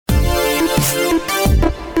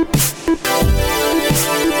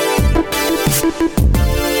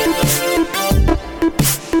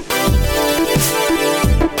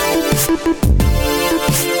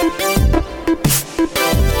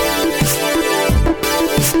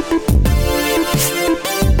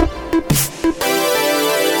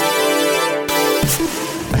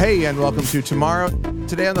Hey, and welcome to Tomorrow.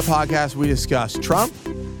 Today on the podcast, we discuss Trump,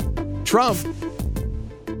 and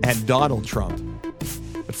Donald Trump.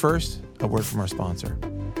 But first, a word from our sponsor.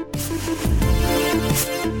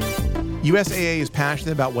 USAA is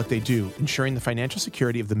passionate about what they do, ensuring the financial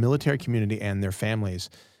security of the military community and their families.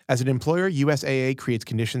 As an employer, USAA creates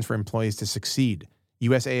conditions for employees to succeed.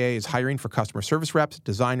 USAA is hiring for customer service reps,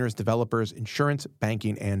 designers, developers, insurance,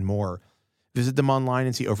 banking, and more. Visit them online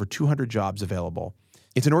and see over 200 jobs available.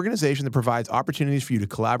 It's an organization that provides opportunities for you to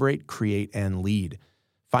collaborate, create, and lead.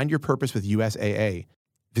 Find your purpose with USAA.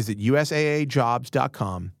 Visit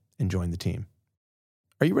USAAjobs.com and join the team.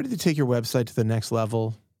 Are you ready to take your website to the next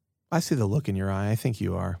level? I see the look in your eye. I think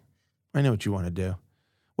you are. I know what you want to do.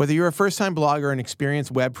 Whether you're a first-time blogger or an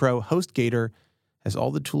experienced web pro, HostGator has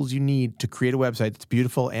all the tools you need to create a website that's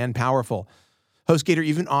beautiful and powerful. HostGator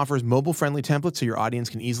even offers mobile-friendly templates so your audience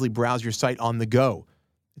can easily browse your site on the go.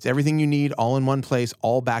 It's everything you need all in one place,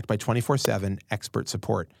 all backed by 24/7 expert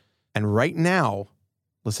support. And right now,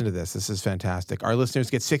 listen to this. This is fantastic. Our listeners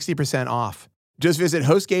get 60% off. Just visit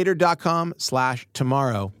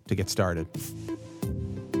HostGator.com/tomorrow to get started.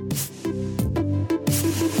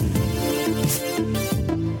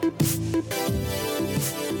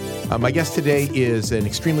 My guest today is an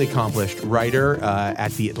extremely accomplished writer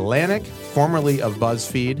at The Atlantic, formerly of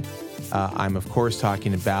BuzzFeed. I'm, of course,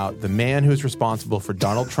 talking about the man who's responsible for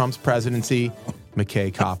Donald Trump's presidency,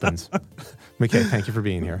 McKay Coppins. McKay, thank you for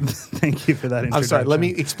being here. Thank you for that introduction. I'm sorry, let me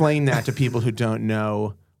explain that to people who don't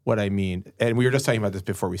know what I mean. And we were just talking about this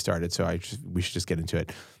before we started, so we should just get into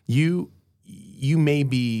it. You may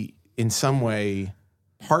be, in some way,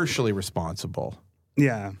 partially responsible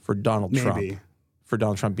for Donald Trump. For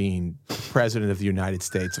Donald Trump being president of the United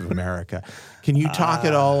States of America. Can you talk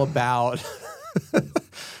at all about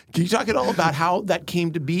Can you talk at all about how that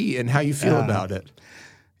came to be and how you feel about it?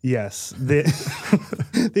 Yes.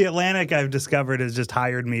 The Atlantic, I've discovered, has just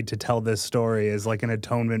hired me to tell this story as like an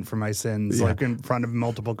atonement for my sins, like in front of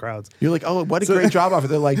multiple crowds. You're like, oh, what a great job offer.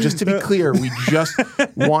 They're like, just to be clear, we just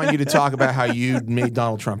want you to talk about how you made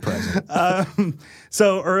Donald Trump president.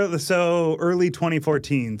 So early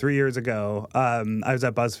 2014, 3 years ago, I was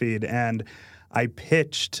at BuzzFeed and I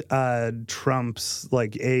pitched Trump's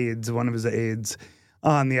aides, one of his aides,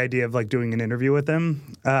 on the idea of doing an interview with him.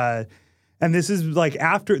 And this is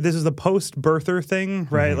this is the post-birther thing,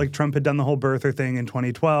 right? Mm-hmm. Trump had done the whole birther thing in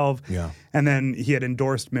 2012. Yeah. And then he had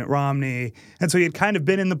endorsed Mitt Romney. And so he had kind of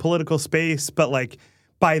been in the political space, but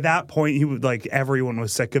by that point, he would everyone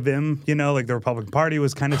was sick of him, the Republican Party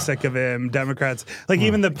was kind of sick of him, Democrats,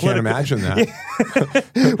 even the political. Can't imagine that.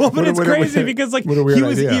 Well, but it's crazy because he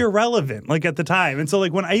was irrelevant at the time. And so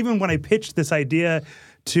when I pitched this idea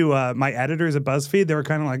to my editors at BuzzFeed, they were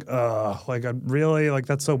kind of really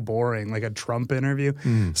that's so boring, a Trump interview.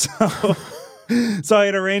 So I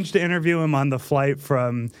had arranged to interview him on the flight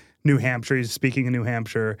from New Hampshire. He's speaking in New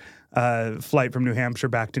Hampshire, flight from New Hampshire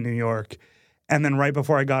back to New York. And then right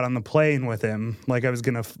before I got on the plane with him, I was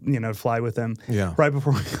going to, fly with him. Yeah. Right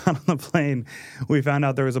before we got on the plane, we found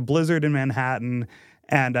out there was a blizzard in Manhattan.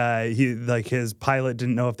 And his pilot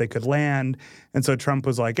didn't know if they could land. And so Trump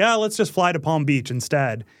was like, let's just fly to Palm Beach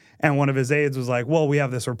instead. And one of his aides was like, well, we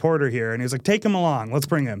have this reporter here. And he was like, take him along. Let's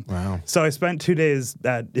bring him. Wow. So I spent 2 days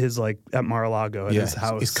at his, at Mar-a-Lago at his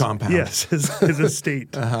house. His compound. Yes, his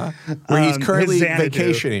estate. Where he's currently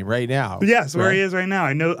vacationing right now. Yes, where he is right now.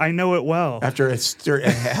 I know it well. After a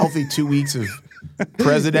healthy 2 weeks of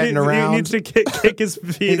president around. He needs to kick his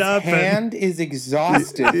feet up. His hand is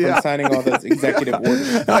exhausted from signing all those executive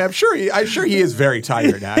orders. I'm sure he is very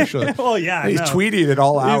tired, actually. Well, yeah. He's tweeting at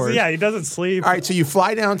all hours. He doesn't sleep. All right, so you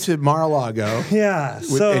fly down to Mar-a-Lago. Yeah.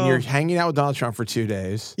 And you're hanging out with Donald Trump for 2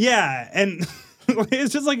 days. Yeah, and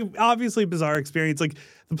it's just obviously a bizarre experience. The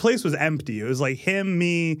place was empty. It was him,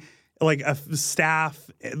 me, a staff,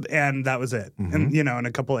 and that was it. Mm-hmm. And and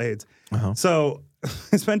a couple aides. Uh-huh. So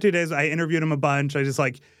I spent 2 days. I interviewed him a bunch. I just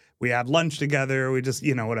we had lunch together. We just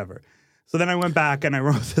whatever. So then I went back and I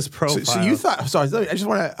wrote this profile. So you thought? Sorry,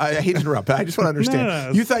 I hate to interrupt, but I just want to understand.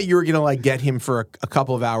 No. You thought you were going to get him for a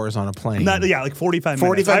couple of hours on a plane? 45 minutes.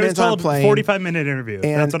 45 minutes on a plane. 45-minute interview.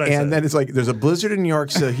 That's what I said. And then it's there's a blizzard in New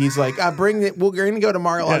York, so he's like, we're going to go to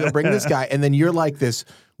Mar-a-Lago, bring this guy, and then you're this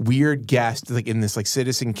weird guest, in this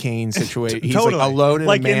Citizen Kane situation. He's totally. Alone in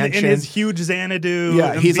a mansion. in his huge Xanadu.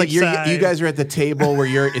 Yeah, he's you guys are at the table where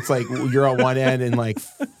you're on one end and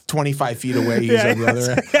 25 feet away. He's on the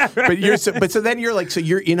other end. Yeah, right. But so then you're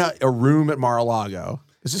you're in a room at Mar-a-Lago.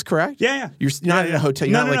 Is this correct? Yeah. You're not in a hotel.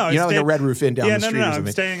 You're not like a Red Roof Inn down the street or something.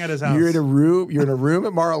 I'm staying at his house. You're in a room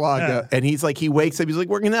at Mar-a-Lago, and he's like, he wakes up. He's like,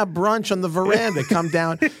 we're gonna have brunch on the veranda. Come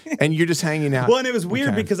down, and you're just hanging out. Well, and it was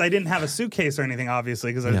weird because I didn't have a suitcase or anything,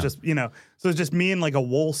 obviously, because I was just, so it's just me in like a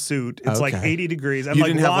wool suit. It's like 80 degrees. I'm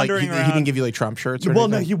like wandering around. He didn't give you like Trump shirts or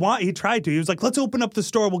anything? No, he tried to. He was like, let's open up the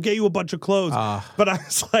store. We'll get you a bunch of clothes. But I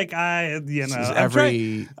was like, this is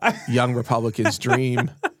every young Republican's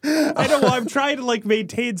dream. I know. Well, I'm trying to like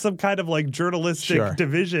maintain some kind of like journalistic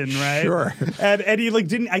division, right? Sure. And he like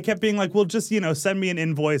didn't. I kept being like, well, just send me an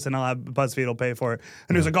invoice and I'll have BuzzFeed will pay for it.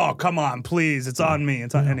 And he was like, oh, come on, please, it's on me.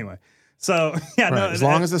 It's on anyway. So no. As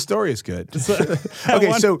long as the story is good.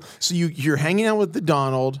 Okay, so you're hanging out with the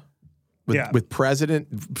Donald, with President,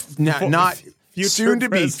 not soon to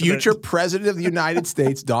be future President of the United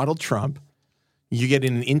States, Donald Trump. You get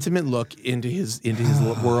an intimate look into his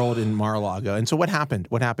world in Mar-a-Lago. And so what happened?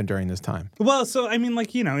 What happened during this time? Well, so I mean,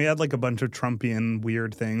 he had like a bunch of Trumpian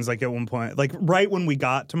weird things. Like at one point, like right when we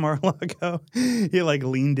got to Mar-a-Lago, he like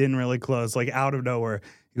leaned in really close, like out of nowhere.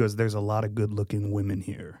 He goes, "There's a lot of good-looking women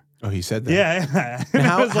here." Oh, he said that? Yeah.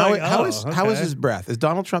 How is his breath? Is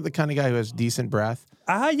Donald Trump the kind of guy who has decent breath?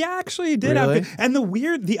 Yeah, actually, he did. Really? And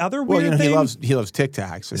the other weird thing. He loves Tic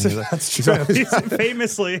Tacs. That's true. He's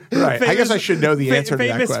famously. Right. I guess I should know the answer to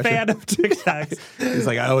that question. Famous fan of Tic Tacs. He's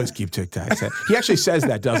like, I always keep Tic Tacs. He actually says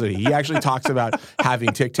that, doesn't he? He actually talks about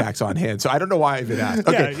having Tic Tacs on hand. So I don't know why I even asked.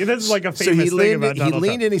 Okay. Yeah, this is like a famous thing about Donald Trump. He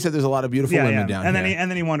leaned in. He said, "There's a lot of beautiful women down here."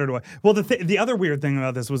 And then he wandered away. Well, the other weird thing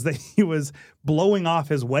about this was that he was blowing off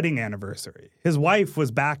his wedding anniversary. His wife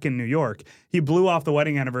was back in New York. He blew off the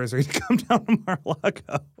wedding anniversary to come down to Mar-a-Lago.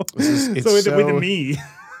 With me.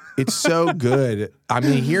 It's so good. I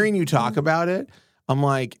mean, hearing you talk about it, I'm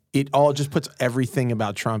like, it all just puts everything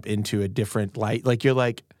about Trump into a different light. Like, you're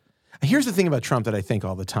like, here's the thing about Trump that I think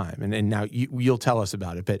all the time, and now you'll tell us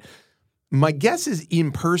about it, but my guess is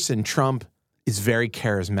in person, Trump is very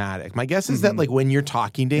charismatic. My guess is that like when you're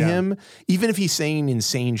talking to him, even if he's saying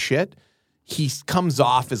insane shit, he comes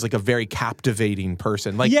off as like a very captivating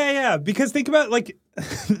person. Like, because think about like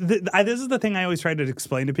this is the thing I always try to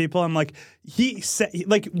explain to people. I'm like,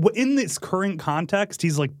 in this current context,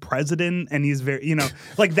 he's like president, and he's very,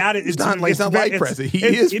 like that. He's not like president. He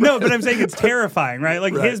is. No, but I'm saying it's terrifying, right?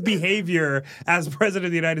 Like his behavior as president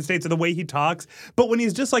of the United States and the way he talks. But when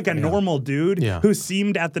he's just like a normal dude who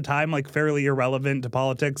seemed at the time like fairly irrelevant to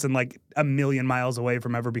politics and like a million miles away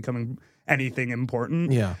from ever becoming anything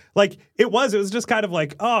important. Yeah. Like it was just kind of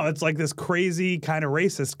like, oh, it's like this crazy kind of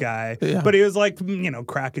racist guy. Yeah. But he was like,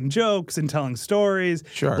 cracking jokes and telling stories.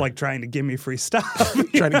 Sure. Like trying to give me free stuff.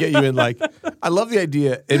 Trying to get you in like, I love the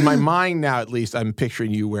idea. In my mind now, at least, I'm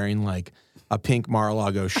picturing you wearing like a pink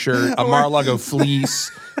Mar-a-Lago shirt, a Mar-a-Lago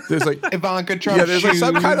fleece. There's like Ivanka Trump. Yeah, there's like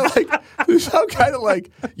some kind of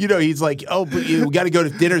like, he's like, oh, but you got to go to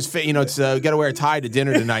dinner's. It's got to wear a tie to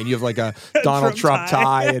dinner tonight. And you have like a Donald Trump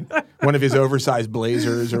tie and one of his oversized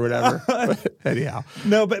blazers or whatever. But anyhow,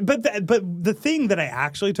 no, but the thing that I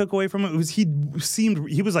actually took away from it was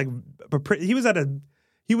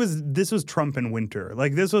this was Trump in winter.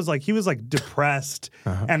 Like this was like he was like depressed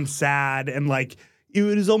and sad and like. It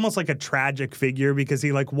was almost like a tragic figure because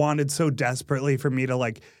he like wanted so desperately for me to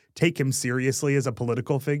like take him seriously as a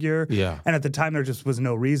political figure. Yeah. And at the time there just was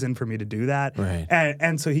no reason for me to do that. Right.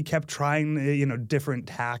 And so he kept trying, different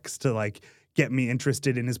tacks to like get me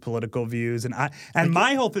interested in his political views. And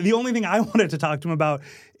the only thing I wanted to talk to him about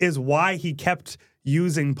is why he kept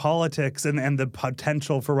using politics and the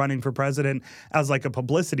potential for running for president as like a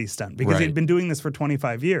publicity stunt because he'd been doing this for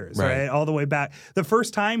 25 years, right? All the way back. The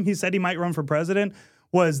first time he said he might run for president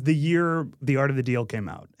was the year The Art of the Deal came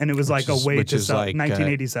out. And it was like a way to sell, like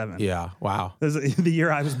 1987. Yeah, wow. It was the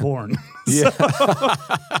year I was born. Yeah.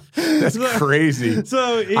 That's crazy.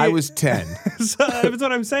 So I was 10. So that's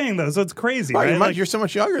what I'm saying, though. So it's crazy, right? You're so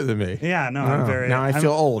much younger than me. Yeah, no, Now I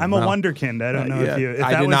feel old. I'm a wonderkind. I don't know if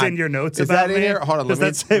that was in your notes is about that in here? Hold on,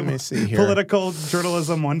 let me see here. Political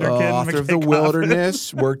journalism wonderkind. Author of The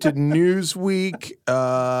Wilderness, worked at Newsweek,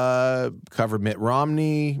 covered Mitt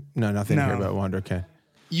Romney. No, nothing here about wonderkind.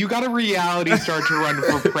 You got a reality star to run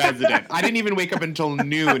for president. I didn't even wake up until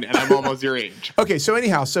noon, and I'm almost your age. Okay, so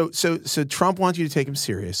anyhow, so Trump wants you to take him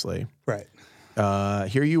seriously. Right.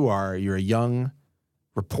 Here you are. You're a young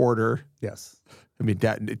reporter. Yes. I mean,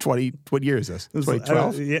 what year is this?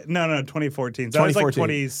 2012? No, 2014. So 2014. I was like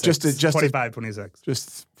 26, 25, 26.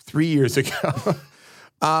 Just 3 years ago.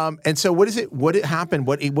 And so what happened?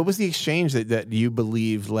 What was the exchange that you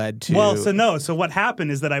believe led to? Well, so what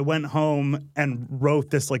happened is that I went home and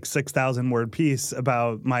wrote this like 6,000 word piece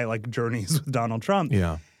about my like journeys with Donald Trump.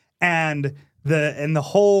 Yeah. And the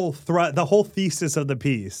whole thesis of the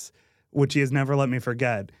piece, which he has never let me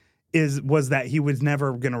forget, was that he was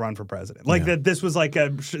never going to run for president. Like that this was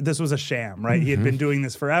a sham, right? He had been doing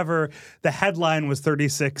this forever. The headline was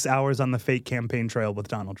 36 hours on the fake campaign trail with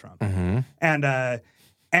Donald Trump. And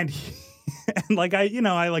like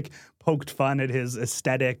I like poked fun at his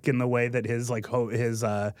aesthetic and the way that his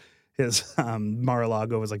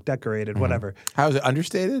Mar-a-Lago was like decorated, whatever. How is it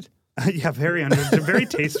understated? Yeah, very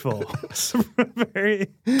tasteful. Very.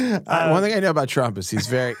 One thing I know about Trump is he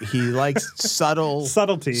likes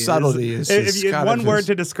subtlety. Subtlety is one word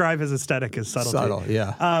to describe his aesthetic is subtlety. Subtle,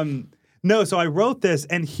 yeah. No, so I wrote this,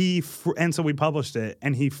 and so we published it,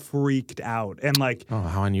 and he freaked out, and like, oh,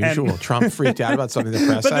 how unusual! Trump freaked out about something the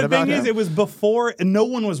press said about him. But the thing is, it was before, and no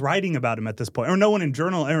one was writing about him at this point, or no one in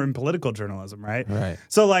political journalism, right? Right.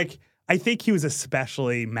 So like, I think he was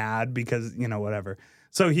especially mad because whatever.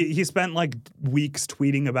 So he spent like weeks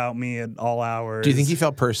tweeting about me at all hours. Do you think he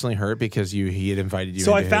felt personally hurt because he had invited you?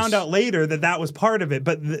 So I found out later that was part of it,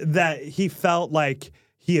 but that he felt like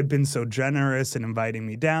he had been so generous in inviting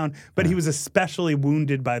me down, but he was especially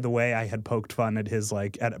wounded by the way I had poked fun at his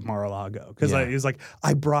at Mar-a-Lago because he was like,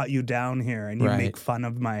 "I brought you down here and you make fun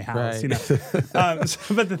of my house," But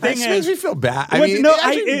the thing is, makes me feel bad. I mean,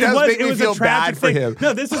 it was a tragic thing. For him.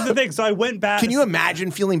 No, this is the thing. So I went back. Can you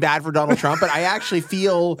imagine feeling bad for Donald Trump? But I actually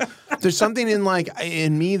feel there's something in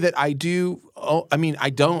me that I do. Oh, I mean,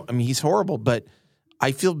 I don't. I mean, he's horrible, but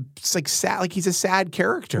I feel it's like sad, like he's a sad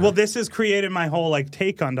character. Well, this has created my whole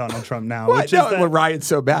take on Donald Trump now. What? Which is that Ryan's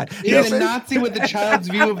so bad. He's a Nazi with a child's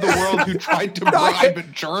view of the world who tried to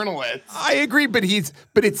bribe journalists. I agree, but it's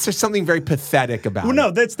just something very pathetic about it. No,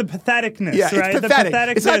 that's the patheticness, yeah, right? It's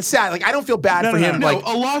pathetic. It's not sad. Like I don't feel bad for him. No,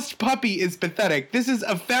 a lost puppy is pathetic. This is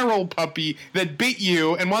a feral puppy that bit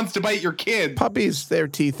you and wants to bite your kid. Puppies, their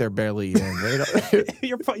teeth are barely in. They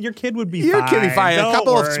don't, your kid would be fine. Your kid would be fine. Don't a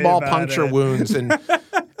couple of small about puncture wounds and.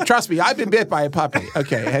 Trust me, I've been bit by a puppy.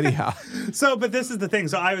 Okay, anyhow. So, but this is the thing.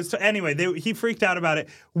 So I was anyway. He freaked out about it.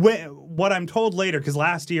 What I'm told later, because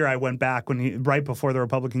last year I went back right before the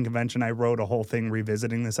Republican convention, I wrote a whole thing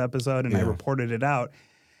revisiting this episode, and I reported it out.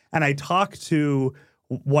 And I talked to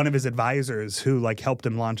one of his advisors who helped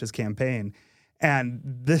him launch his campaign. And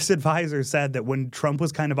this advisor said that when Trump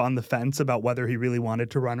was kind of on the fence about whether he really wanted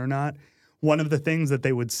to run or not, one of the things that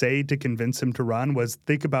they would say to convince him to run was,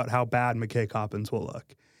 think about how bad McKay Coppins will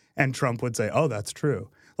look. And Trump would say, oh, that's true.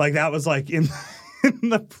 Like that was in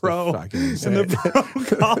the pro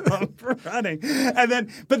column for running. And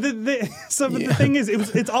then, but the thing is,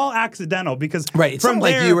 it's all accidental because it's not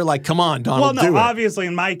like you were like, come on, Donald, do it. Obviously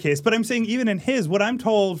in my case, but I'm saying even in his, what I'm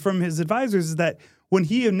told from his advisors is that when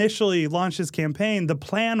he initially launched his campaign, the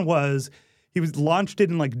plan was he launched it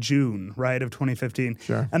in June, right, of 2015.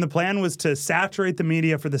 Sure. And the plan was to saturate the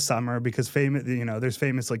media for the summer because there's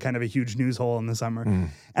famously kind of a huge news hole in the summer.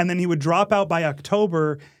 And then he would drop out by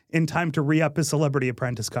October in time to re-up his Celebrity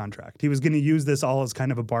Apprentice contract. He was going to use this all as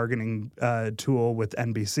kind of a bargaining tool with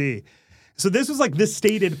NBC. So this was this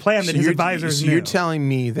stated plan that his advisors knew. You're telling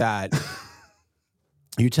me that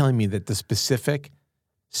the specific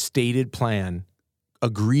stated plan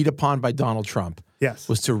agreed upon by Donald Trump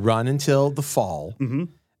was to run until the fall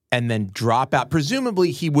and then drop out.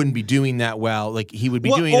 Presumably, he wouldn't be doing that well. He would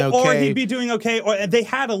be doing okay. Or he'd be doing okay. Or they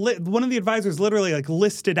had one of the advisors literally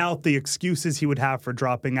listed out the excuses he would have for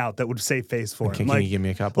dropping out that would save face for him. Can you give me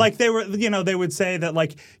a couple? They were, they would say that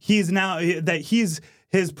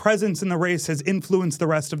his presence in the race has influenced the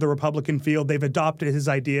rest of the Republican field. They've adopted his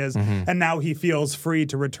ideas, and now he feels free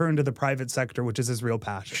to return to the private sector, which is his real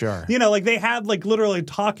passion. Sure. They had literally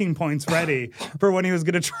talking points ready for when he was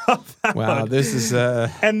going to drop out. Wow, this is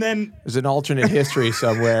and then there's an alternate history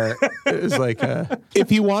somewhere. It was if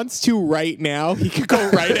he wants to right now, he could go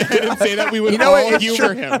right ahead and say that we would all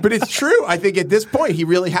humor him. But it's true. I think at this point he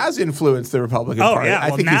really has influenced the Republican Party. Yeah, I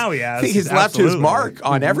think now he has. I think he's left his mark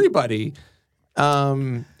on everybody.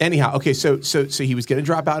 Anyhow, okay, so he was going to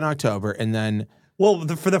drop out in October, and then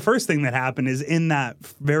for the first thing that happened is in that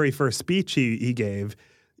very first speech he gave,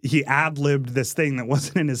 he ad-libbed this thing that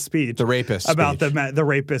wasn't in his speech. The rapist about speech. the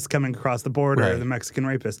rapist coming across the border, the Mexican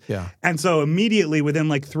rapist. Yeah. And so immediately within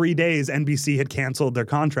 3 days, NBC had canceled their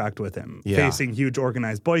contract with him, facing huge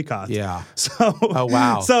organized boycotts. Yeah. So oh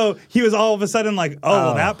wow. So he was all of a sudden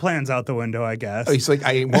well, that plan's out the window, I guess. He's like,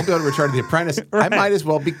 I won't be able to return to The Apprentice. I might as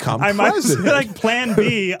well become president. I might plan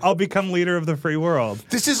B, I'll become leader of the free world.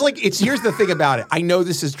 This is here's the thing about it. I know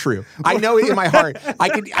this is true. I know it in my heart. I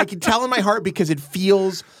can tell in my heart because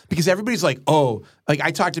everybody's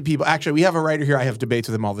I talk to people. Actually, we have a writer here. I have debates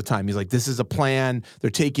with him all the time. He's like, this is a plan. They're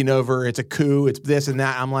taking over. It's a coup. It's this and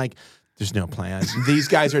that. I'm like, There's no plan. These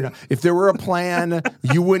guys are not. If there were a plan,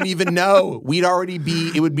 you wouldn't even know.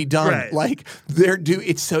 It would be done. Right. Like they're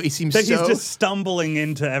it seems that so. He's just stumbling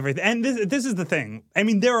into everything. And this is the thing. I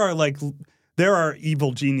mean, there are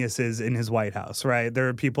evil geniuses in his White House, right? There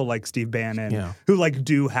are people like Steve Bannon who like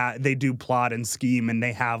they do plot and scheme, and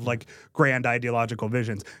they have like grand ideological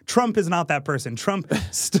visions. Trump is not that person. Trump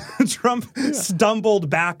stumbled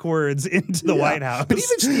backwards into the White House. But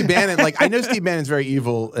even Steve Bannon, like I know Steve Bannon's very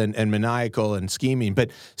evil and maniacal and scheming,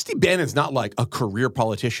 but Steve Bannon's not like a career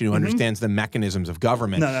politician who understands the mechanisms of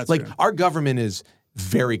government. No, that's like true. Our government is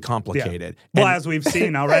very complicated. Well, as we've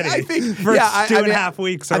seen already for 2.5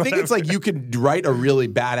 weeks. I think it's like you could write a really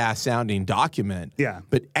badass sounding document,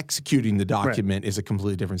 but executing the document is a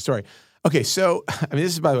completely different story. Okay, so I mean,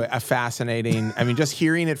 this is, by the way, a fascinating. I mean, just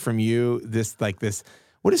hearing it from you,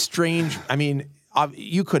 what a strange. I mean,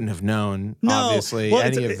 you couldn't have known, obviously,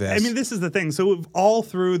 any of this. I mean, this is the thing. So all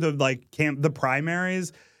through the the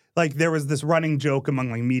primaries. Like there was this running joke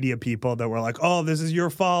among like media people that were like, "Oh, this is your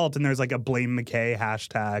fault," and there's like a blame McKay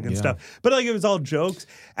hashtag and stuff. But like it was all jokes.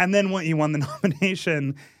 And then when he won the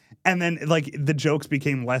nomination, and then like the jokes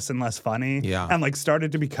became less and less funny, and like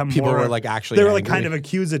started to become people more. Were like actually they were angry. like kind of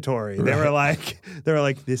accusatory. Right. They were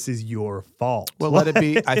like, "This is your fault." Well, let it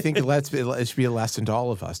be. I think it should be a lesson to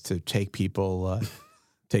all of us to take people.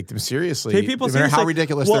 Take them seriously. Take people no matter seriously. how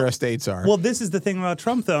ridiculous their estates are. Well, this is the thing about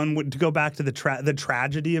Trump, though, and to go back to the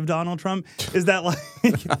tragedy of Donald Trump is that like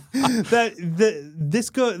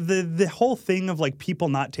the whole thing of like people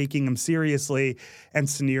not taking him seriously and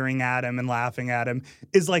sneering at him and laughing at him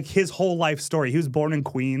is like his whole life story. He was born in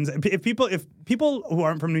Queens. If people who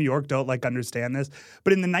aren't from New York don't like understand this,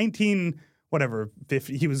 but in the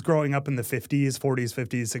 50, he was growing up in the 50s, 40s,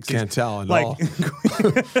 50s, 60s. Can't tell at all.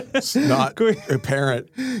 It's not apparent.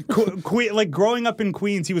 Like growing up in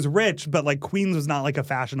Queens, he was rich, but like Queens was not like a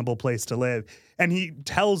fashionable place to live. And he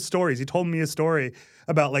tells stories. He told me a story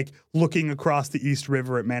about like looking across the East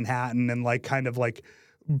River at Manhattan and like kind of like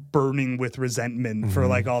burning with resentment for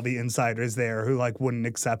like all the insiders there who like wouldn't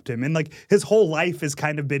accept him. And like his whole life has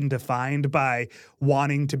kind of been defined by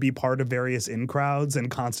wanting to be part of various in crowds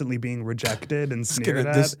and constantly being rejected and sneered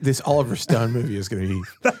at. This Oliver Stone movie is going to be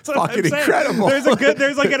fucking incredible.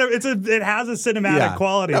 It has a cinematic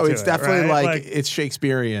quality to it. No, it's definitely right? like it's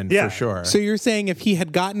Shakespearean for sure. So you're saying if he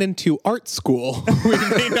had gotten into art school, we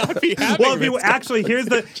may not be having well, he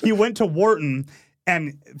went to Wharton.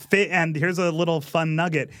 And here's a little fun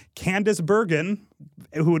nugget. Candace Bergen,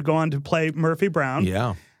 who would go on to play Murphy Brown.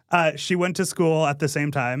 Yeah. She went to school at the same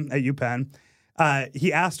time at UPenn.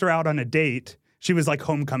 He asked her out on a date. She was like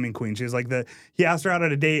homecoming queen. She was like he asked her out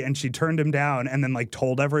on a date and she turned him down and then like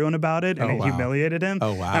told everyone about it and it humiliated him.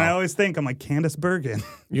 Oh, wow. And I always think, I'm like, Candace Bergen.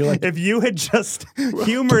 You're like, if you had just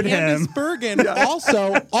humored him. Candace Bergen,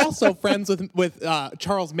 also friends with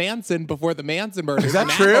Charles Manson before the Manson murder. Is that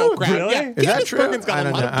true? Really? Yeah. Is Candace that true? Bergen's got I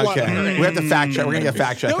don't a lot of blood know. on her. Okay. We have to fact check. We're going to get a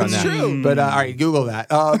fact check on that. It's true. But all right, Google that.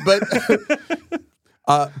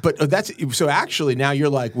 But that's so. Actually, now you're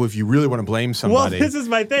like, well, if you really want to blame somebody, well, this is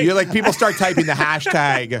my thing. You're like, people start typing the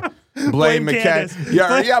hashtag blame McKay.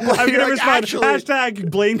 I'm gonna respond.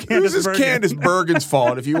 Hashtag blame Candace This is Bergen. Candace Bergen's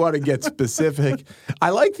fault. If you want to get specific, I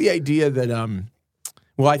like the idea that.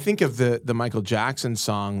 Well, I think of the Michael Jackson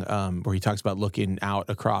song where he talks about looking out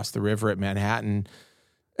across the river at Manhattan.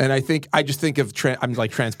 And I just think of I'm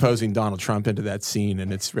like transposing Donald Trump into that scene,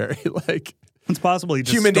 and it's very like. It's possible he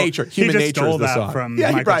just Human nature. Human nature stole is the that song. from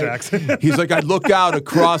Michael Jackson. He's like, I look out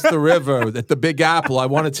across the river at the Big Apple. I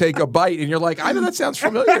want to take a bite, and you're like, I know that sounds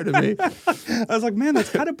familiar to me. I was like, man,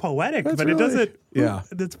 that's kind of poetic, but really, it doesn't. Yeah,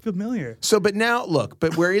 that's familiar. So, but now look,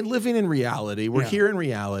 but we're living in reality. We're here in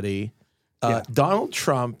reality. Donald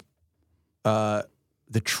Trump, the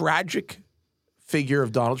tragic figure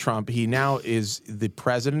of Donald Trump. He now is the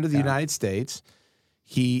president of the United States.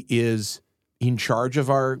 He is in charge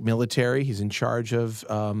of our military. He's in charge of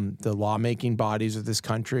the lawmaking bodies of this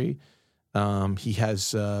country. He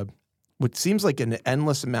has what seems like an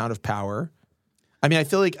endless amount of power. I mean, I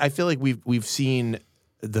feel like we've seen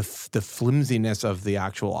the flimsiness of the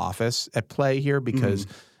actual office at play here because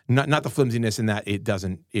not the flimsiness in that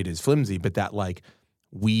it is flimsy, but that like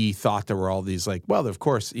we thought there were all these like, well, of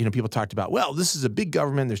course, people talked about, well, this is a big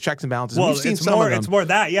government. There's checks and balances. Well, we've seen it's more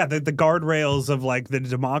that, the guardrails of like the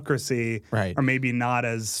democracy are maybe not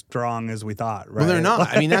as strong as we thought. Right? Well, they're not.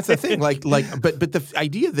 I mean, that's the thing. But the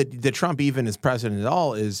idea that Trump even is president at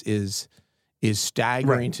all is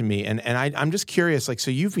staggering to me. And I'm just curious. Like,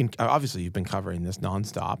 so you've been covering this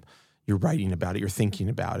nonstop. You're writing about it. You're thinking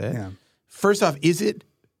about it. Yeah. First off, is it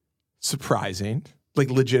surprising? Like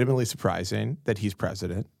legitimately surprising that he's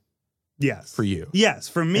president? Yes. For you. Yes.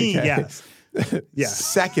 For me, Okay. yes. Yes.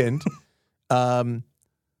 Second,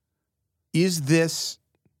 is this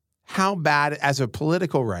how bad, as a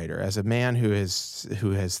political writer, as a man who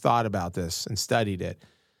has thought about this and studied it,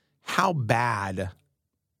 how bad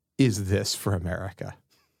is this for America?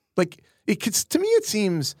 Like, to me, it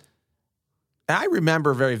seems. I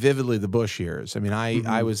remember very vividly the Bush years. I mean,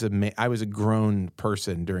 I was a grown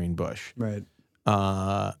person during Bush, right?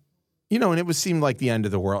 And it seemed like the end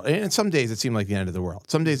of the world. And some days it seemed like the end of the world.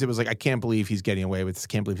 Some days it was like, I can't believe he's getting away with this. I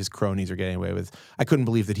can't believe his cronies are getting away with this. I couldn't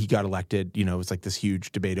believe that he got elected. It was like this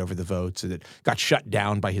huge debate over the votes and it got shut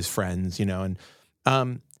down by his friends, but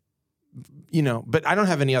I don't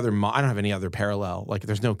have any other parallel. Like,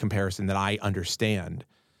 there's no comparison that I understand.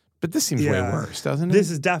 But this seems way worse, doesn't it?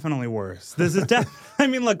 This is definitely worse. This is I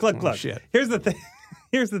mean, look. Shit. Here's the thing.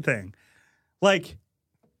 Here's the thing. Like,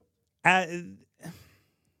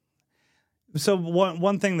 so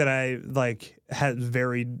one thing that I had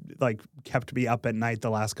very kept me up at night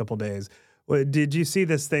the last couple days. Did you see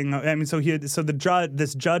this thing? I mean,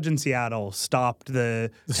 this judge in Seattle stopped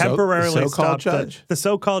the so-called Judge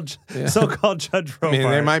Romar. I mean,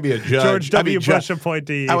 there might be a judge. George W. Bush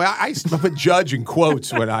appointee. I put judge in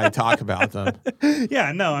quotes when I talk about them.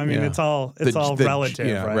 Yeah, no, I mean, it's all relative,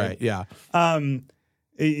 yeah, right? Yeah.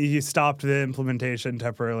 He stopped the implementation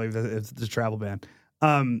temporarily of the travel ban.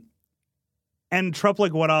 And Trump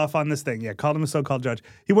went off on this thing. Yeah, called him a so-called judge.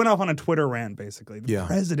 He went off on a Twitter rant, basically. The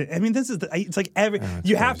president. I mean, it's like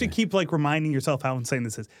you have to keep reminding yourself how insane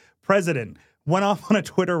this is. President went off on a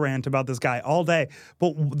Twitter rant about this guy all day.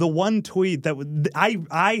 But the one tweet that I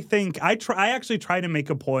actually try to make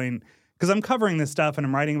a point, because I'm covering this stuff and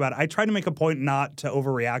I'm writing about it. I try to make a point not to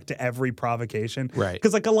overreact to every provocation. Right.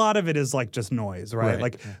 Because a lot of it is just noise, right?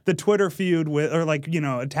 Like the Twitter feud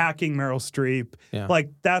attacking Meryl Streep. Yeah.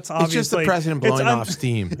 That's obviously. It's just the president blowing off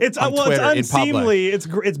steam. It's unseemly.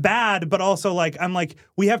 It's bad, but also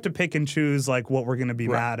we have to pick and choose what we're going to be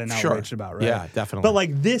mad and outraged about, right? Yeah, definitely.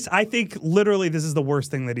 But this, I think literally this is the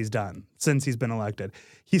worst thing that he's done since he's been elected.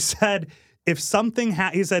 He said, if something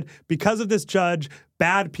he said, because of this judge,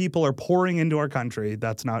 bad people are pouring into our country.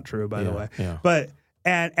 That's not true, by the way. Yeah. But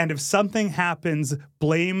and if something happens,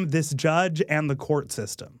 blame this judge and the court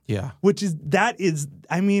system. Yeah.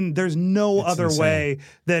 I mean, there's no other way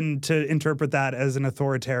than to interpret that as an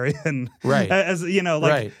authoritarian. Right.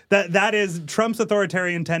 That is Trump's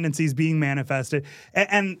authoritarian tendencies being manifested.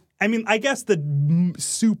 And I mean, I guess the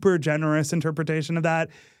super generous interpretation of that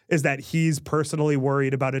is that he's personally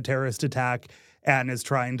worried about a terrorist attack and is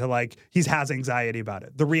trying to he has anxiety about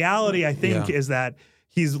it. The reality, I think, is that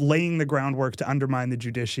he's laying the groundwork to undermine the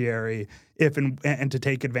judiciary and to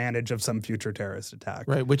take advantage of some future terrorist attack.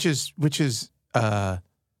 Right, which is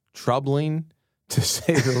troubling, to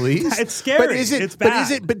say the least. It's scary. But it's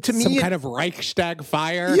bad. But to me, some kind of Reichstag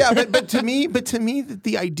fire. Yeah, but to me,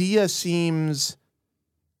 the idea seems.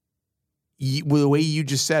 The way you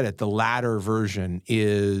just said it, the latter version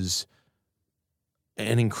is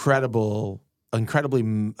an incredibly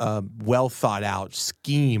well thought out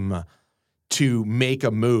scheme to make a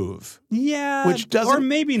move. Yeah, which doesn't, or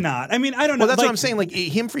maybe not. I mean, I don't know. Well, that's what I'm saying.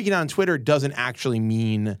 Him freaking out on Twitter doesn't actually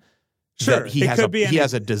mean that he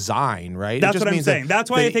has a design, right? That's what I'm saying.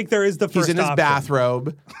 That's why I think there is the first. He's in his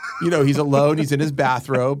bathrobe. He's alone. He's in his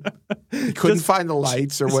bathrobe. He couldn't find the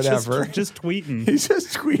lights or whatever. Just tweeting. He's just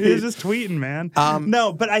tweeting. He's just tweeting, man.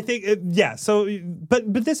 No, but I think So, but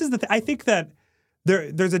this is the thing. I think that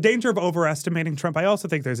there's a danger of overestimating Trump. I also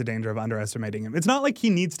think there's a danger of underestimating him. It's not like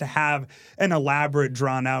he needs to have an elaborate,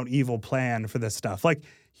 drawn out, evil plan for this stuff.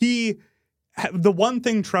 The one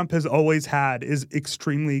thing Trump has always had is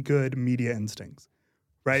extremely good media instincts,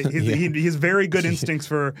 right? He has very good instincts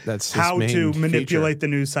for how to manipulate the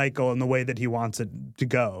news cycle in the way that he wants it to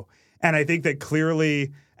go. And I think that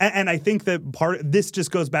clearly, and I think that this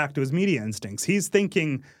just goes back to his media instincts. He's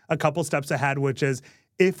thinking a couple steps ahead, which is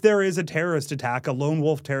if there is a terrorist attack, a lone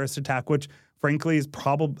wolf terrorist attack, which frankly is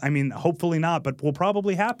probably, I mean, hopefully not, but will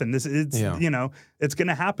probably happen. It's going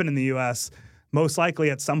to happen in the U.S., most likely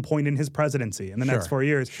at some point in his presidency in the next 4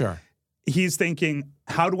 years. Sure. He's thinking,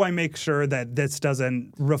 how do I make sure that this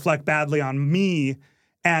doesn't reflect badly on me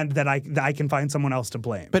and that I can find someone else to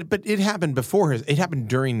blame? But it happened before it happened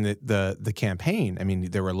during the campaign. I mean,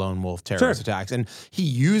 there were lone wolf terrorist attacks and he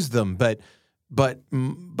used them, but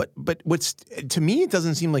what's, to me, it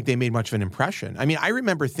doesn't seem like they made much of an impression. I mean, I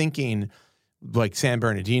remember thinking like San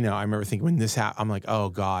Bernardino, I remember thinking when this happened, I'm like, oh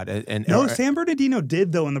God. No, San Bernardino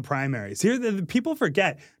did though in the primaries. Here, the people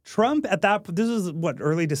forget Trump at that. This is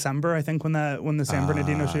early December, I think, when the San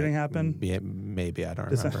Bernardino shooting happened. Yeah, maybe I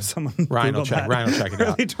don't remember. Someone Ryan will check it out.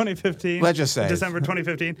 Early 2015. Let's just say December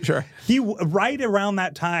 2015. Sure. Right around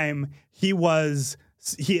that time,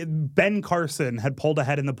 Ben Carson had pulled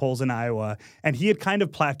ahead in the polls in Iowa, and he had kind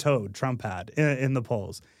of plateaued. Trump had in the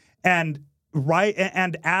polls, and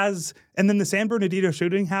then the San Bernardino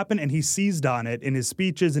shooting happened, and he seized on it in his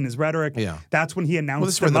speeches and his rhetoric. Yeah. That's when he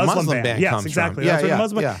announced the Muslim ban. Yes, comes exactly. From. That's where the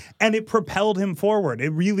Muslim ban. And it propelled him forward. It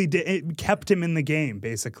really did. It kept him in the game,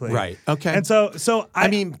 basically. Right. Okay. And so I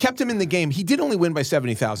mean, kept him in the game. He did only win by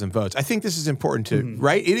 70,000 votes. I think this is important to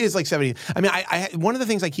right. It is like 70. I mean, I one of the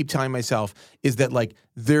things I keep telling myself is that like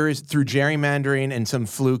there is through gerrymandering and some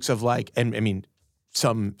flukes of like, and I mean.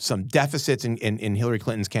 Some deficits in Hillary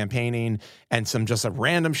Clinton's campaigning and some just like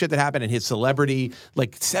random shit that happened and his celebrity,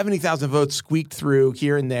 like 70,000 votes squeaked through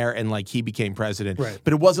here and there and like he became president. Right.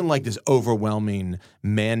 But it wasn't like this overwhelming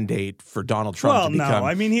mandate for Donald Trump to become. No.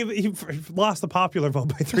 I mean, he lost the popular vote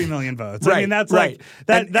by 3 million votes. Right, I mean, that's right.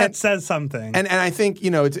 like, that says something. And I think,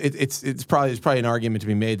 it's probably an argument to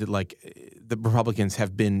be made that like the Republicans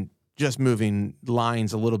have been just moving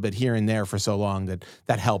lines a little bit here and there for so long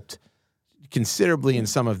that helped considerably in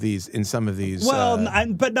some of these. Well,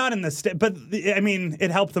 but not in the state. But I mean,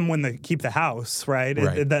 it helped them keep the House, right?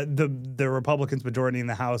 Right. The Republicans' majority in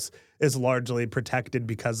the House is largely protected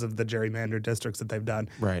because of the gerrymandered districts that they've done.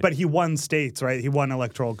 Right. But he won states, right? He won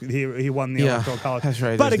electoral. He won the electoral college. That's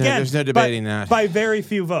right. But there's no debating that by very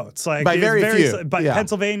few votes. Like by very few. But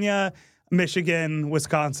Pennsylvania, Michigan,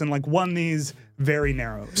 Wisconsin, won these very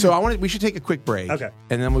narrow. So we should take a quick break. Okay.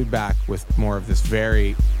 And then we'll be back with more of this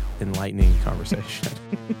very enlightening conversation.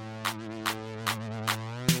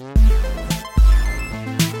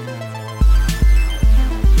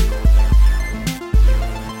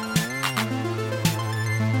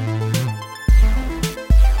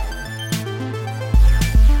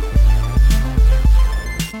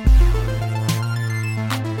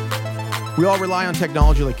 We all rely on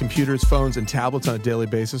technology like computers, phones, and tablets on a daily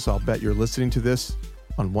basis. I'll bet you're listening to this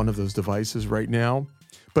on one of those devices right now.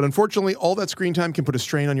 But unfortunately, all that screen time can put a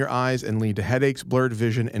strain on your eyes and lead to headaches, blurred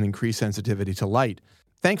vision, and increased sensitivity to light.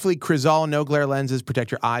 Thankfully, Crizal no-glare lenses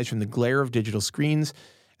protect your eyes from the glare of digital screens,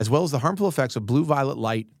 as well as the harmful effects of blue-violet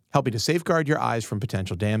light, helping to safeguard your eyes from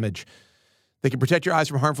potential damage. They can protect your eyes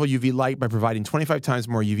from harmful UV light by providing 25 times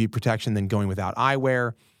more UV protection than going without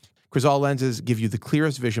eyewear. Crizal lenses give you the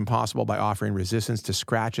clearest vision possible by offering resistance to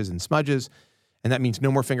scratches and smudges, and that means no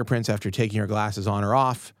more fingerprints after taking your glasses on or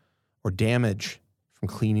off, or damage from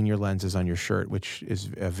cleaning your lenses on your shirt, which is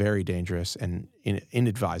a very dangerous and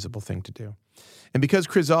inadvisable thing to do. And because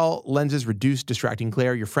Crizal lenses reduce distracting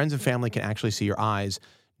glare, your friends and family can actually see your eyes,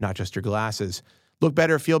 not just your glasses. Look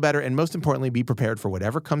better, feel better, and most importantly, be prepared for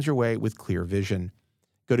whatever comes your way with clear vision.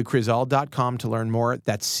 Go to Crizal.com to learn more.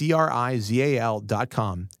 That's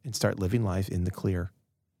CRIZAL.com and start living life in the clear.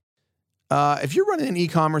 If you're running an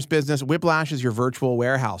e-commerce business, Whiplash is your virtual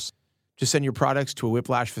warehouse. Just send your products to a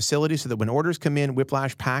Whiplash facility so that when orders come in,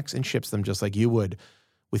 Whiplash packs and ships them just like you would,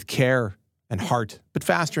 with care and heart, but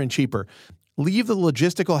faster and cheaper. Leave the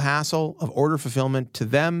logistical hassle of order fulfillment to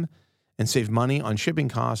them and save money on shipping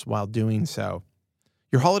costs while doing so.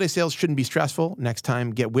 Your holiday sales shouldn't be stressful. Next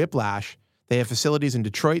time, get Whiplash. They have facilities in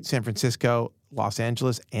Detroit, San Francisco, Los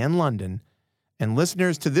Angeles, and London. And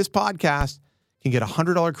listeners to this podcast can get a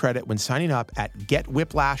 $100 credit when signing up at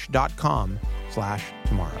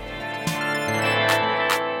getwhiplash.com/tomorrow.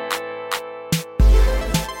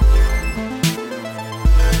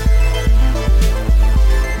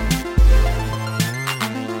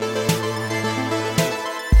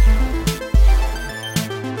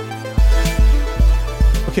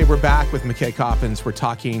 Okay, we're back with McKay Coppins. We're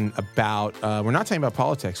talking about, we're not talking about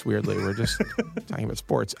politics, weirdly. We're just talking about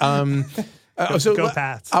sports. Go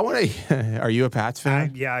Pats. I want to, are you a Pats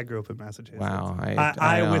fan? I grew up in Massachusetts. Wow.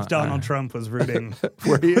 I with Donald Trump, was rooting.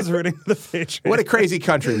 Was rooting for the Patriots. What a crazy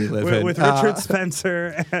country we live in. With Richard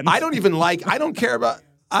Spencer. And I don't care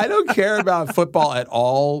about football at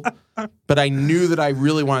all. But I knew that I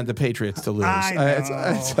really wanted the Patriots to lose.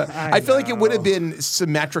 I feel like it would have been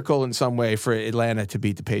symmetrical in some way for Atlanta to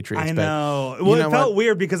beat the Patriots. I know. Well, it felt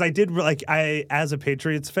weird because I as a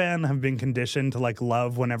Patriots fan, have been conditioned to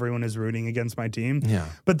love when everyone is rooting against my team. Yeah.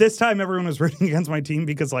 But this time, everyone was rooting against my team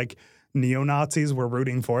because neo-Nazis were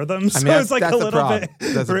rooting for them. So it's like a little bit.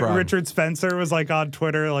 Richard Spencer was like on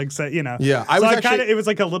Twitter, like, Yeah, it was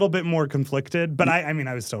like a little bit more conflicted, but I mean,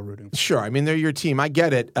 I was still rooting. Sure, I mean, they're your team. I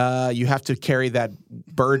get it. You have to carry that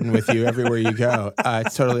burden with you everywhere you go.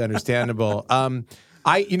 It's totally understandable.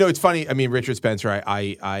 It's funny. I mean, Richard Spencer.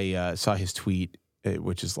 I saw his tweet,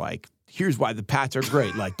 which is like, here's why the Pats are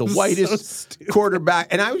great, like the whitest quarterback.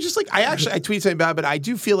 And I was just like, I tweeted something about it, but I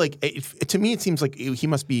do feel like, to me, it seems like he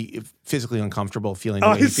must be physically uncomfortable feeling the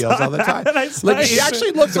way he feels all the time. Like, it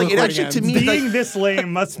actually looks like, to me, being this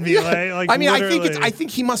lame must be like I mean, literally. I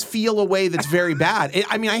think he must feel a way that's very bad.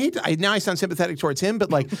 I mean, now I sound sympathetic towards him,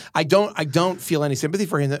 but like, I don't feel any sympathy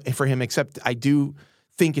for him, except I do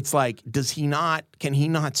think it's like, can he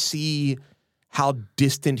not see how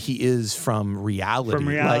distant he is from reality.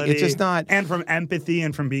 Like, it's just not. And from empathy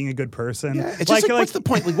and from being a good person. Yeah, it's just like, what's the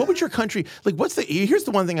point? Like, what would your country, like, here's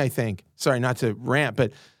the one thing I think, sorry, not to rant,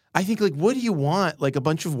 but I think, like, what do you want? Like, a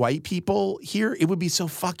bunch of white people here? It would be so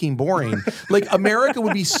fucking boring. Like, America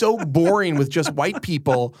would be so boring with just white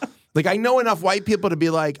people. Like, I know enough white people to be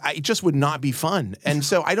like, it just would not be fun. And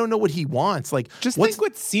so I don't know what he wants. Like, just think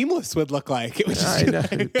what Seamless would look like. It would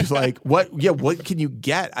just like, what can you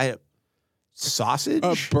get? Sausage?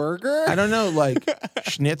 A burger? I don't know, like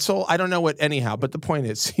schnitzel? I don't know what, anyhow, but the point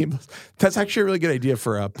is, Seamless. That's actually a really good idea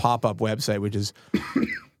for a pop-up website, which is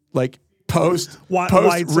like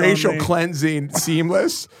post-racial cleansing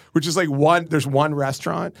Seamless, which is like there's one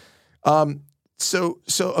restaurant. So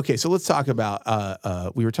let's talk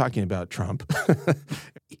about, we were talking about Trump.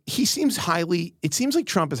 It seems like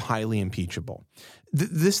Trump is highly impeachable.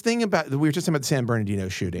 This thing we were just talking about the San Bernardino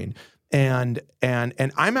shooting. And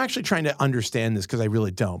I'm actually trying to understand this because I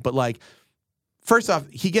really don't. But like, first off,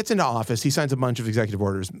 he gets into office. He signs a bunch of executive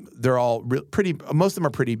orders. They're all most of them are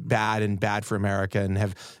pretty bad and bad for America and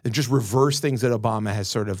have just reversed things that Obama has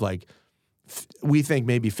sort of like, we think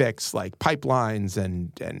maybe fixed, like pipelines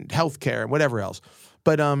and healthcare and whatever else.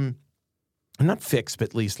 But not fixed, but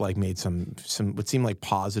at least like made some would seem like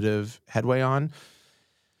positive headway on.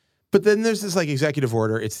 But then there's this like executive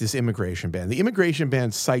order. It's this immigration ban. The immigration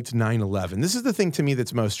ban cites 9/11. This is the thing to me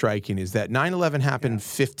that's most striking is that 9/11 happened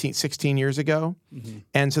 16 years ago. Mm-hmm.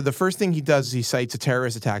 And so the first thing he does is he cites a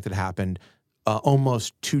terrorist attack that happened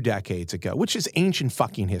almost 2 decades ago, which is ancient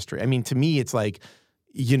fucking history. I mean, to me, it's like,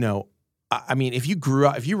 I mean, if you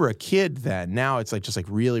were a kid then, now it's like just like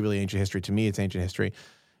really, really ancient history. To me, it's ancient history.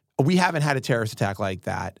 We haven't had a terrorist attack like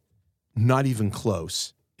that, not even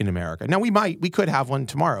close. In America. Now we could have one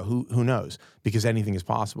tomorrow. Who knows? Because anything is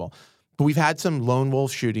possible. But we've had some lone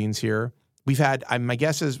wolf shootings here. We've had, my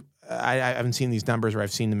guess is, I haven't seen these numbers or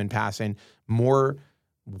I've seen them in passing, more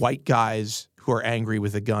white guys who are angry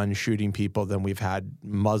with a gun shooting people than we've had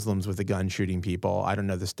Muslims with a gun shooting people. I don't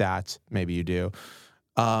know the stats. Maybe you do.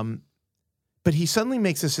 But he suddenly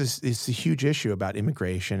makes this a huge issue about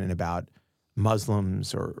immigration and about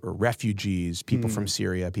Muslims or refugees, people from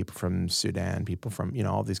Syria, people from Sudan, people from,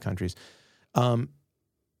 all these countries. But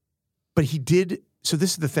he did, so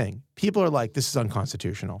this is the thing. People are like, this is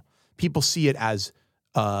unconstitutional. People see it as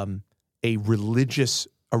a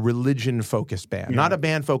religion-focused ban, not a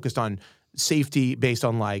ban focused on safety based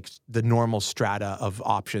on like the normal strata of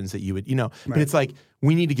options that you would, but it's like,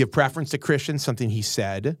 we need to give preference to Christians, something he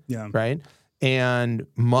said, right? And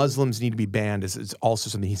Muslims need to be banned is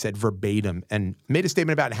also something he said verbatim and made a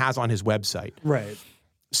statement about and has on his website. Right.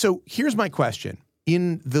 So here's my question.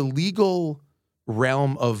 In the legal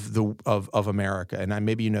realm of America, and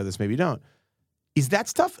maybe you know this, maybe you don't, is that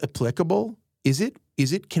stuff applicable? Is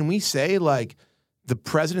it, can we say like the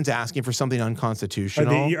president's asking for something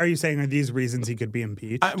unconstitutional? Are you saying are these reasons he could be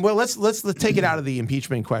impeached? Well, let's take it out of the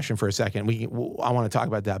impeachment question for a second. I want to talk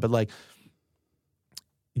about that, but like,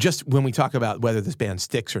 just when we talk about whether this ban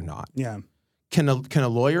sticks or not, can a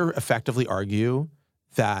lawyer effectively argue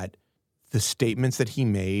that the statements that he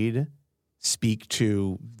made speak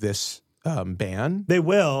to this ban? They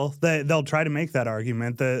will. They'll try to make that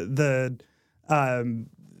argument. This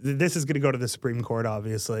is going to go to the Supreme Court,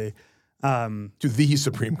 obviously. To the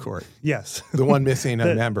Supreme Court. Yes. The one missing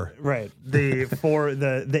a member. Right. The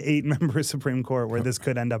 8-member Supreme Court where this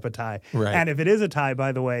could end up a tie. Right. And if it is a tie,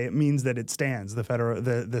 by the way, it means that it stands.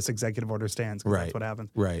 This executive order stands. Right. That's what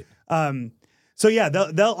happens. Right. So yeah,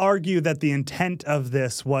 they'll argue that the intent of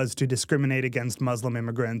this was to discriminate against Muslim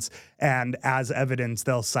immigrants. And as evidence,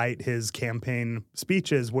 they'll cite his campaign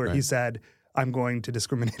speeches where he said, I'm going to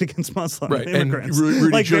discriminate against Muslim immigrants. And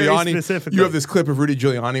Rudy like Giuliani, you have this clip of Rudy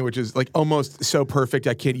Giuliani, which is like almost so perfect.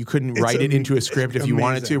 You couldn't write it into a script if you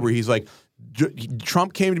wanted to, where he's like,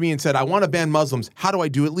 Trump came to me and said, I want to ban Muslims. How do I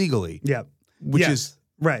do it legally? Yeah. Which is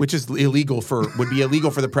Right. Which is would be illegal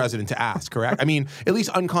for the president to ask, correct? I mean, at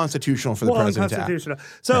least unconstitutional for the president to ask.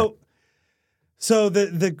 So So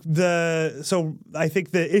I think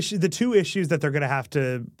the two issues that they're going to have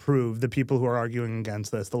to prove, the people who are arguing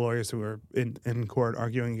against this, the lawyers who are in court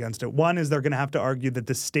arguing against it, one is they're going to have to argue that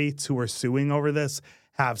the states who are suing over this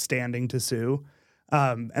have standing to sue.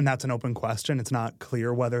 And that's an open question. It's not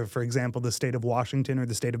clear whether, for example, the state of Washington or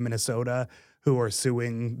the state of Minnesota, who are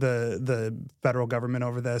suing the federal government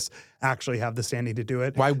over this, actually have the standing to do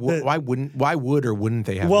it. Why would or wouldn't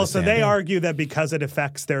they have? Well, so they argue that because it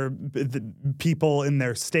affects the people in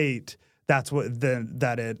their state, that's what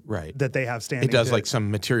that they have standing. It does like some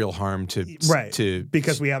material harm to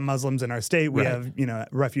because we have Muslims in our state, we have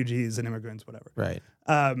refugees and immigrants, whatever. Right.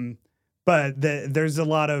 But there's a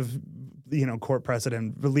lot of court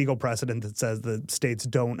precedent, legal precedent that says the states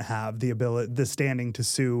don't have the standing to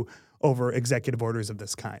sue over executive orders of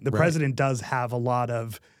this kind. The president does have a lot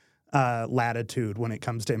of latitude when it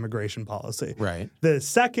comes to immigration policy. Right. The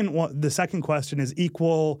second question is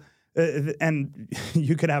equal. And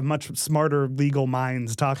you could have much smarter legal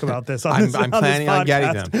minds talk about this. I'm planning on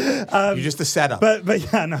getting them. You're just the setup.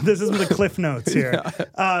 But yeah, no, this is the cliff notes here.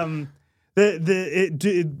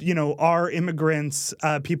 Are immigrants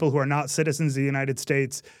people who are not citizens of the United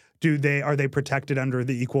States? Are they protected under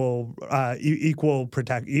the equal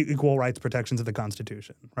rights protections of the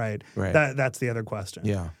Constitution? Right. That's the other question.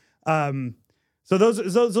 Yeah. So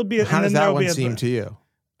those will be. How does that one seem to you?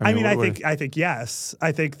 I think yes.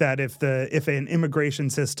 I think that if an immigration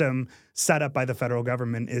system set up by the federal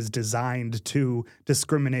government is designed to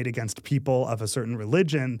discriminate against people of a certain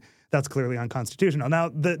religion, that's clearly unconstitutional.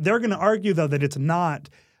 Now, they're going to argue, though, that it's not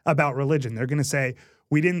about religion. They're going to say,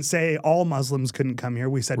 we didn't say all Muslims couldn't come here.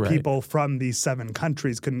 We said people from these 7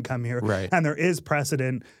 countries couldn't come here. Right. And there is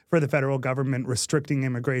precedent for the federal government restricting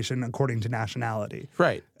immigration according to nationality.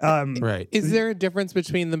 Right. Right. Is there a difference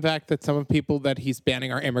between the fact that some of the people that he's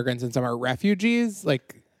banning are immigrants and some are refugees?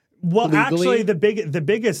 Well, legally? actually,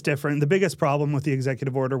 the biggest problem with the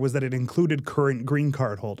executive order was that it included current green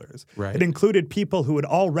card holders. Right. It included people who had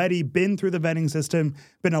already been through the vetting system,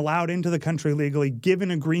 been allowed into the country legally,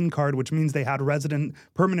 given a green card, which means they had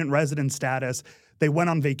permanent resident status. They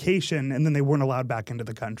went on vacation and then they weren't allowed back into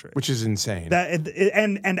the country, which is insane.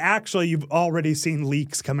 And actually, you've already seen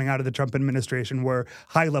leaks coming out of the Trump administration where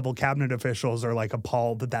high-level cabinet officials are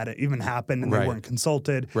appalled that it even happened and they weren't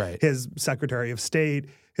consulted. Right. His Secretary of State,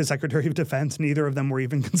 his Secretary of Defense, neither of them were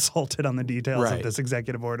even consulted on the details of this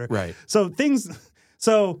executive order. Right. So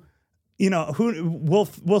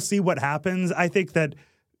we'll see what happens. I think that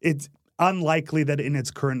it's unlikely that in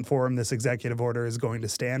its current form this executive order is going to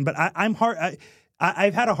stand. But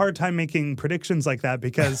I've had a hard time making predictions like that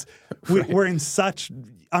because we're in such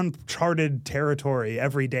uncharted territory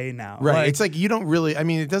every day now. Right. It's you don't really,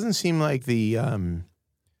 it doesn't seem like the,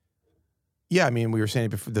 we were saying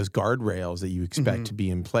before, those guardrails that you expect to be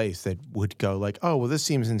in place that would go oh, well, this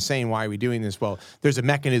seems insane. Why are we doing this? Well, there's a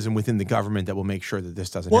mechanism within the government that will make sure that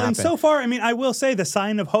this doesn't happen. Well, and so far, I will say the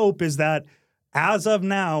sign of hope is that as of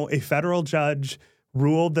now, a federal judge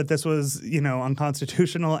ruled that this was,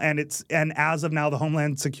 unconstitutional, and as of now, the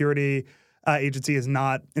Homeland Security agency is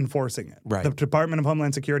not enforcing it. Right. The Department of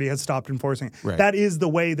Homeland Security has stopped enforcing it. Right. That is the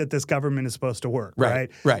way that this government is supposed to work. Right.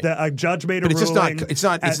 A judge made a ruling. It's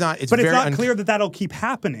not clear that that'll keep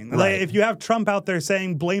happening. Right. If you have Trump out there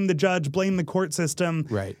saying blame the judge, blame the court system.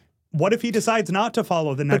 Right. What if he decides not to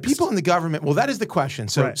follow the next? But people in the government. Well, that is the question.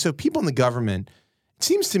 So people in the government. It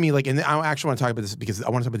seems to me and I actually want to talk about this because I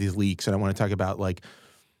want to talk about these leaks and I want to talk about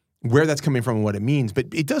where that's coming from and what it means. But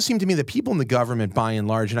it does seem to me that people in the government, by and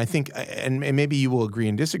large, and I think, and maybe you will agree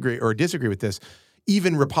and disagree with this,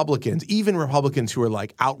 even Republicans who are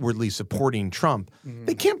outwardly supporting Trump,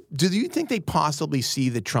 they can't. Do you think they possibly see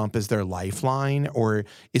that Trump as their lifeline, or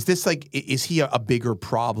is this is he a bigger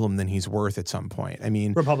problem than he's worth at some point?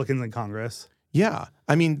 Republicans in Congress. Yeah.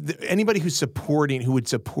 Anybody who would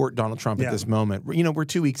support Donald Trump at this moment, we're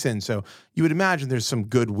 2 weeks in, so you would imagine there's some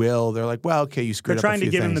goodwill. They're well, okay, you screwed up a few things. They're trying to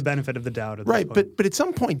give him the benefit of the doubt. Right, but at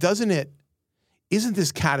some point, isn't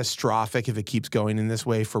this catastrophic if it keeps going in this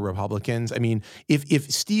way for Republicans? If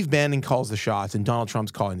Steve Bannon calls the shots and Donald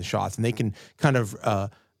Trump's calling the shots and they can kind of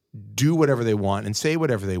do whatever they want and say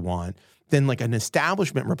whatever they want, then an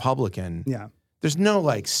establishment Republican there's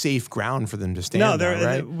no safe ground for them to stand on,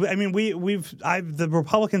 right? The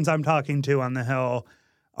Republicans I'm talking to on the Hill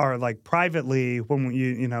are privately,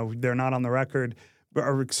 when they're not on the record,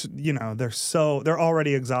 they're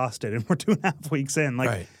already exhausted and we're 2.5 weeks in.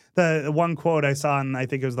 The one quote I saw in, I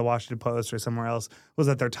think it was the Washington Post or somewhere else, was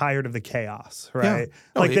that they're tired of the chaos, right?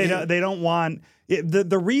 Yeah. They don't want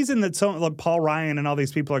the reason that Paul Ryan and all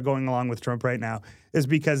these people are going along with Trump right now is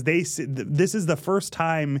because this is the first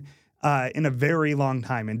time in a very long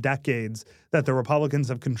time, in decades, that the Republicans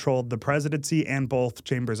have controlled the presidency and both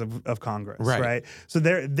chambers of Congress, right? So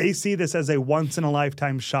they see this as a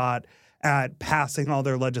once-in-a-lifetime shot at passing all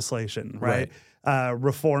their legislation, right?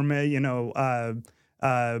 Reform,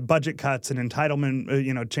 budget cuts and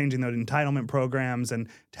entitlement, changing the entitlement programs and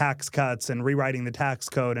tax cuts and rewriting the tax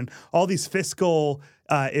code and all these fiscal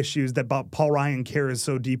issues that Paul Ryan cares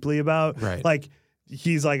so deeply about. Right. Like,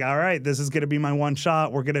 he's like, all right, this is going to be my one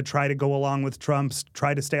shot. We're going to try to go along with Trump,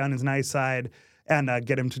 try to stay on his nice side, and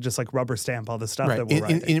get him to just like rubber stamp all the stuff that we're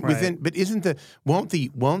writing. But won't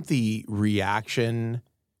the reaction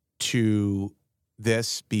to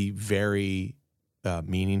this be very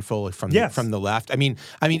meaningful from the left? I mean,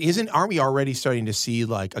 aren't we already starting to see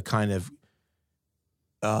like a kind of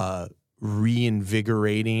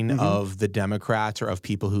reinvigorating of the Democrats or of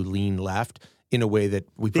people who lean left in a way that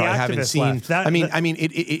we probably haven't seen?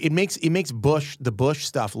 It makes the Bush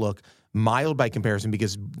stuff look mild by comparison,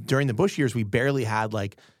 because during the Bush years we barely had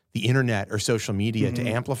like the internet or social media to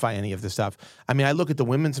amplify any of this stuff. I mean, I look at the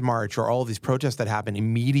Women's March or all these protests that happened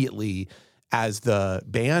immediately as the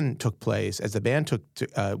ban took place, as the ban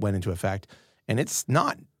went into effect, and that's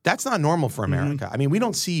not normal for America. I mean, we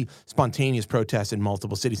don't see spontaneous protests in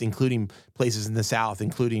multiple cities, including places in the South,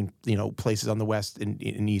 including places on the West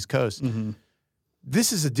and East Coast.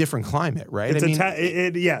 This is a different climate, right?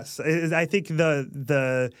 Yes. I think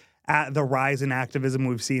the rise in activism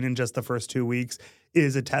we've seen in just the first 2 weeks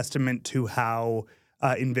is a testament to how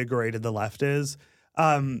invigorated the left is.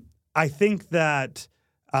 I think that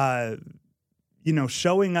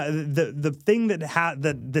showing the thing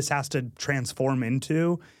that this has to transform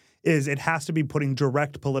into is it has to be putting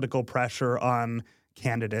direct political pressure on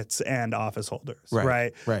candidates and office holders,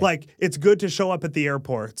 right? Like, it's good to show up at the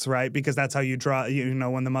airports, right? Because that's how you draw,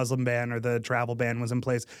 when the Muslim ban or the travel ban was in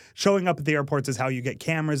place, showing up at the airports is how you get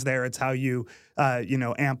cameras there. It's how you,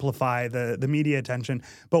 amplify the media attention.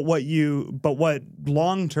 But what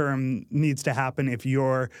long-term needs to happen if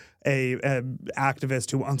you're a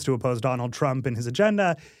activist who wants to oppose Donald Trump and his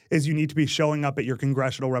agenda is you need to be showing up at your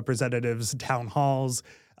congressional representatives' town halls.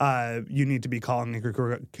 You need to be calling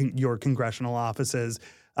your congressional offices.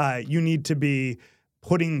 You need to be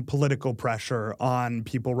putting political pressure on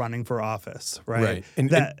people running for office, right?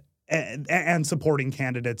 And supporting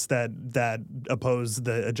candidates that oppose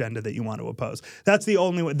the agenda that you want to oppose. That's the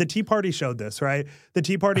only way. The Tea Party showed this, right? The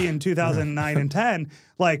Tea Party in 2009 and 10,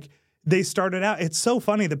 like, they started out. It's so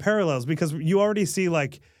funny, the parallels, because you already see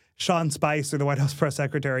like Sean Spicer, the White House press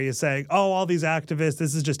secretary, is saying, oh, all these activists,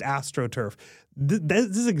 this is just AstroTurf.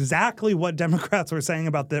 This is exactly what Democrats were saying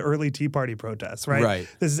about the early Tea Party protests, right?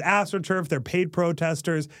 This is AstroTurf. They're paid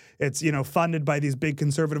protesters. It's, funded by these big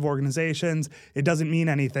conservative organizations. It doesn't mean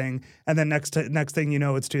anything. And then next thing you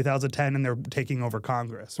know, it's 2010 and they're taking over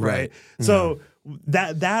Congress, right? So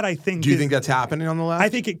that I think. Do you think that's happening on the left? I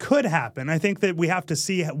think it could happen. I think that we have to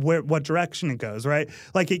see what direction it goes, right?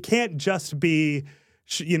 Like, it can't just be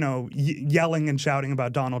yelling and shouting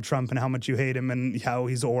about Donald Trump and how much you hate him and how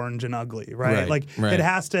he's orange and ugly, right?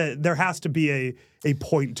 There has to be a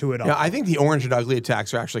point to it all. Yeah, I think the orange and ugly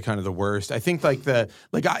attacks are actually kind of the worst. I think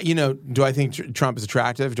do I think Trump is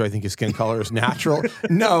attractive? Do I think his skin color is natural?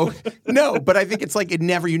 No, but I think it's like you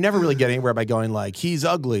never really get anywhere by going like he's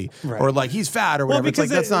ugly or like he's fat or whatever. It's like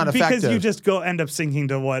that's not effective. Because you just end up sinking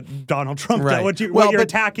to what Donald Trump did, what you're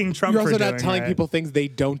attacking Trump for doing. You're also not telling people things they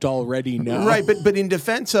don't already know. Right, but in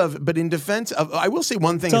defense of, I will say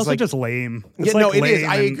one thing. It's also like, just lame. It's it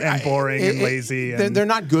is. And boring and lazy. They're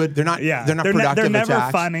not good. They're not productive. They're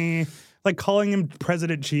never funny. Like, calling him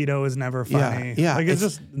President Cheeto is never funny. Yeah. Like,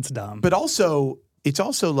 it's dumb. But also, it's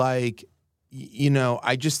also like,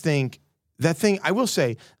 I just think that thing, I will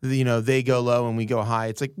say, they go low and we go high.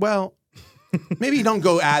 It's like, well, maybe you don't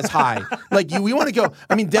go as high. Like, we want to go.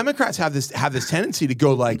 I mean, Democrats have this tendency to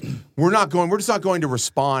go like, we're just not going to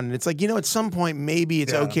respond. And it's like, at some point, maybe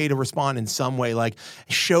it's okay to respond in some way. Like,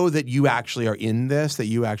 show that you actually are in this, that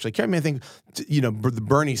you actually care. I mean, I think,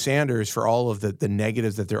 Bernie Sanders, for all of the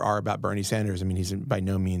negatives that there are about Bernie Sanders, I mean, he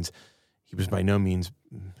was by no means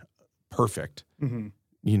perfect,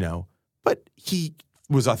 but he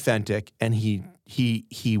was authentic and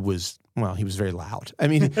he was Well, he was very loud. I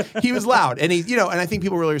mean, he was loud, and and I think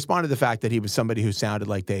people really responded to the fact that he was somebody who sounded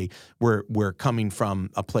like they were coming from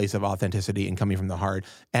a place of authenticity and coming from the heart,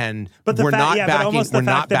 and we're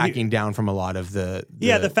not backing down from a lot of the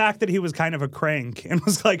fact that he was kind of a crank and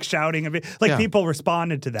was like shouting a bit, like people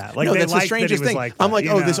responded to that. Like no, they that's the strangest thing. Like I'm like,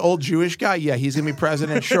 this old Jewish guy, he's gonna be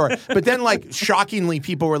president, sure. But then like shockingly,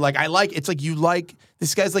 people were like, it's like you like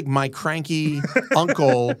this guy's like my cranky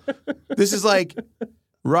uncle. This is like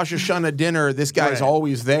Rosh Hashanah dinner, this guy's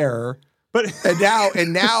always there. But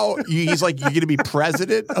and now he's like, you're going to be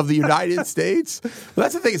president of the United States? Well,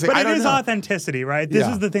 that's the thing. It's like, but it is authenticity, right? This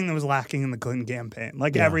is the thing that was lacking in the Clinton campaign.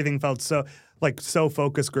 Like everything felt so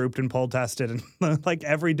focus grouped and poll tested. And like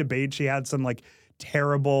every debate, she had some like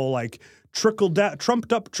terrible like trumped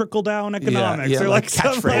up trickle down economics or like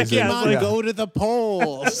catchphrases. Go to the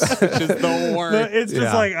polls. Which is the worst. It's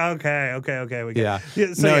just like okay, we get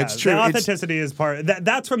it. So it's true. The authenticity is part.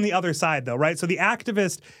 That's from the other side, though, right? So the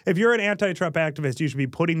activist, if you're an anti-Trump activist, you should be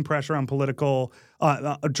putting pressure on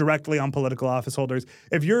directly on political office holders.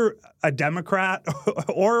 If you're a Democrat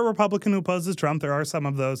or a Republican who opposes Trump, there are some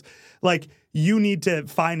of those. Like you need to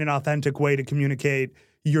find an authentic way to communicate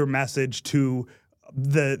your message to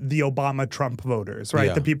the Obama-Trump voters, right?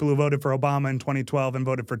 Yeah. The people who voted for Obama in 2012 and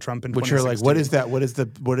voted for Trump in 2016. Which are like, what is that?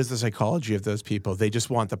 What is the psychology of those people? They just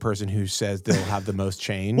want the person who says they'll have the most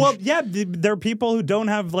change. Well, yeah, there are people who don't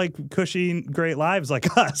have like cushy, great lives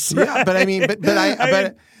like us. Right? Yeah, but I mean,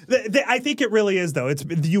 I think it really is though. It's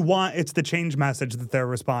the change message that they're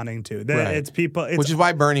responding to. It's people, which is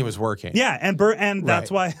why Bernie was working. Yeah, and that's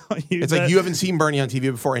why it's like you haven't seen Bernie on TV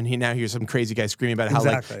before, and now here's some crazy guy screaming about how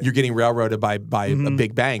like you're getting railroaded by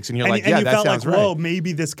big banks, and you're like, you that felt sounds like, right. Whoa,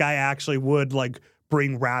 maybe this guy actually would like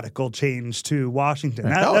bring radical change to Washington.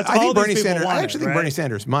 Right. I think Bernie Sanders. Wanted, I actually think Bernie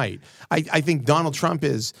Sanders might. I think Donald Trump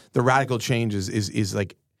is the radical change is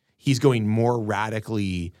like he's going more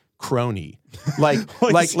radically crony. Like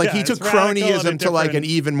he took cronyism to like an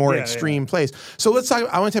even more extreme place. So let's talk.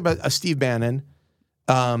 I want to talk about Steve Bannon,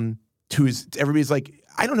 who's everybody's like,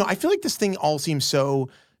 I don't know. I feel like this thing all seems so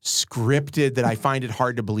scripted that I find it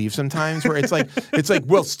hard to believe sometimes. Where it's like,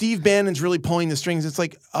 well, Steve Bannon's really pulling the strings. It's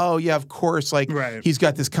like, oh yeah, of course. Like he's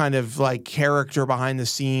got this kind of like character behind the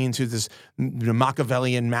scenes who's this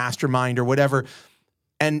Machiavellian mastermind or whatever.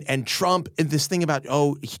 And Trump, and this thing about,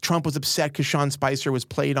 Trump was upset because Sean Spicer was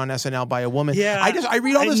played on SNL by a woman. Yeah. I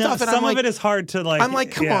read all this stuff and some of it is hard to like. I'm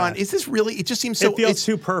like, come on, is this really? It just seems so. It feels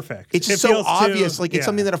too perfect. It's just so obvious. It's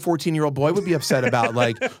something that a 14-year-old boy would be upset about.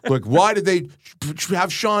 Like, why did they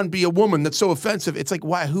have Sean be a woman? That's so offensive. It's like,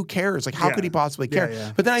 why? Who cares? Like, how could he possibly care?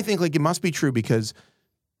 Yeah. But then I think like it must be true because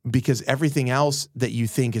everything else that you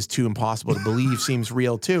think is too impossible to believe seems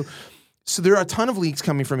real too. So there are a ton of leaks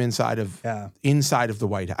coming from inside of the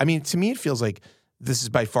White House. I mean, to me, it feels like this is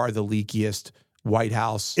by far the leakiest White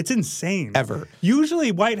House. It's insane. Ever.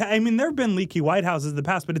 Usually there have been leaky White Houses in the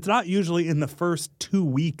past, but it's not usually in the first 2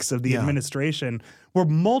 weeks of the administration where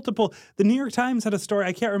the New York Times had a story,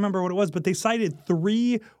 I can't remember what it was, but they cited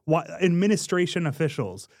 3 administration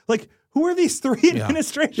officials. Like, who are these 3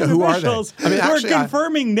 administration officials who are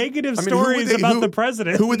confirming negative stories about the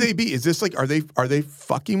president? Who would they be? Is this like, are they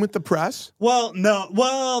fucking with the press? Well, no.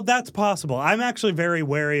 Well, that's possible. I'm actually very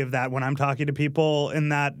wary of that when I'm talking to people in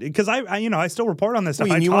that, because I still report on this stuff.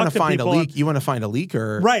 You want to find a leak. You want to find a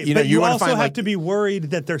leaker. Right. But you also have to be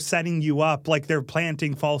worried that they're setting you up, like they're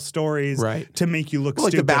planting false stories to make you look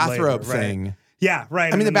stupid like the bathrobe later, thing. Right? Yeah,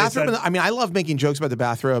 right. I mean, the bathrobe. I love making jokes about the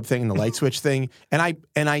bathrobe thing and the light switch thing, and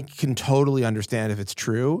I can totally understand if it's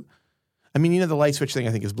true. I mean, the light switch thing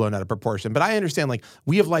I think is blown out of proportion, but I understand. Like,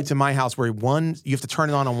 we have lights in my house where you have to turn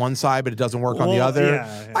it on one side, but it doesn't work on the other.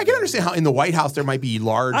 I can understand how in the White House there might be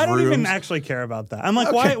large rooms. I don't even actually care about that. I'm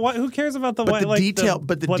like, why? Who cares about the white? But the detail.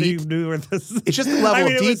 What do you do with this? It's just the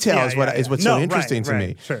level of detail is what's so interesting to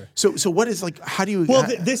me. Sure. So what is like? How do you? Well,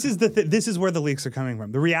 this is where the leaks are coming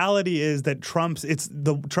from. The reality is that Trump's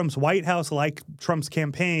White House, like Trump's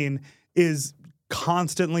campaign, is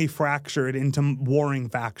constantly fractured into warring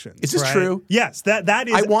factions. Is this true? Yes, that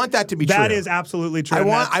is. I want that to be true. That is absolutely true.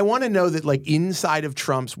 I want to know that like inside of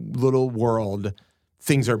Trump's little world,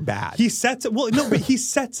 things are bad. He sets it. Well, no, but he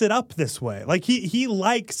sets it up this way. Like he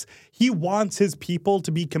wants his people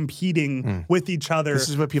to be competing with each other. This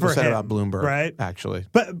is what people said about Bloomberg, right? Actually,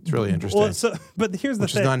 but it's really interesting. Well, but here's the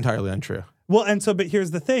thing. Which is not entirely untrue. Well, but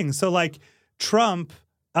here's the thing. So like Trump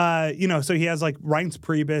so he has like Reince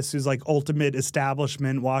Priebus, who's like ultimate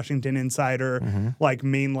establishment Washington insider, like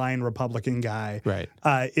mainline Republican guy, right?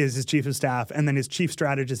 Is his chief of staff, and then his chief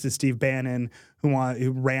strategist is Steve Bannon,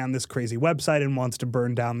 who ran this crazy website and wants to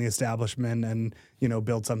burn down the establishment and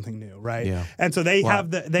build something new, right? Yeah. And so they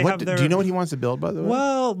have their. Do you know what he wants to build, by the way?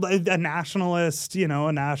 Well, a nationalist,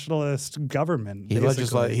 a nationalist government.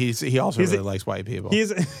 He also really likes white people. I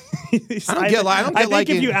think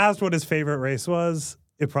if you asked what his favorite race was,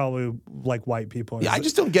 it probably like white people. Yeah, I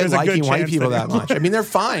just don't get liking white people that much. I mean, they're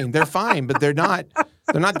fine, but they're not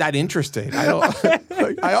that interesting. I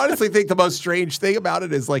honestly think the most strange thing about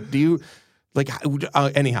it is like, do you like?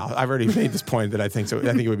 Anyhow, I've already made this point that I think so. I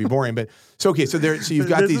think it would be boring, but so you've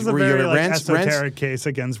got this these. Is a very esoteric case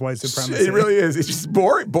against white supremacy. It really is. It's just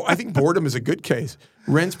boring. I think boredom is a good case.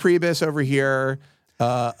 Reince Priebus over here.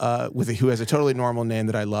 Who has a totally normal name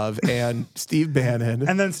that I love, and Steve Bannon,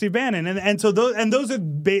 and so those are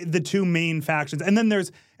the two main factions, and then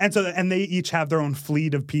they each have their own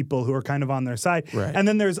fleet of people who are kind of on their side, right. And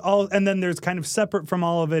then there's kind of separate from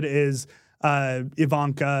all of it is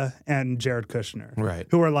Ivanka and Jared Kushner, right,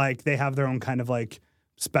 who are like they have their own kind of like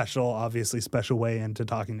special way into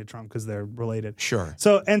talking to Trump because they're related, sure.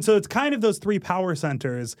 So it's kind of those three power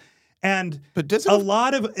centers. And a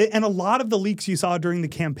lot of the leaks you saw during the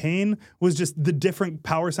campaign was just the different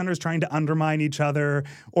power centers trying to undermine each other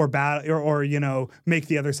or make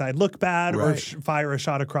the other side look bad, right. or fire a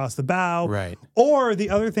shot across the bow. Right. Or the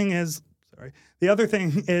other thing is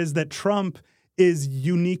that Trump is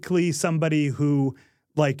uniquely somebody who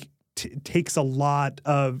like puts a lot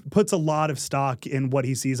of stock in what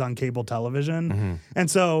he sees on cable television, and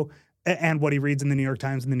so. And what he reads in the New York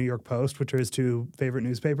Times and the New York Post, which are his two favorite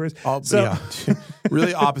newspapers.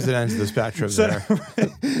 Really opposite ends of the spectrum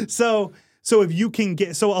there. So if you can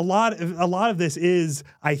get a lot of this is,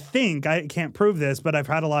 I think, I can't prove this, but I've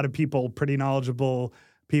had a lot of people, pretty knowledgeable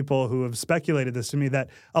people who have speculated this to me, that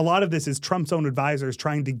a lot of this is Trump's own advisors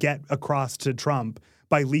trying to get across to Trump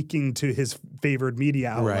by leaking to his favored media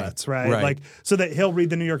outlets, right? Like so that he'll read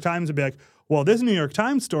the New York Times and be like, well, this New York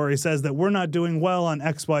Times story says that we're not doing well on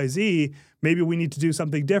XYZ. Maybe we need to do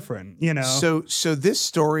something different, So this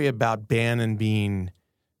story about Bannon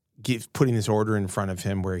putting this order in front of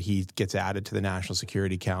him where he gets added to the National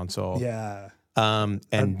Security Council. Yeah. And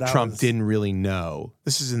Trump didn't really know.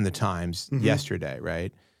 This is in the Times yesterday,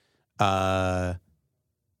 right? How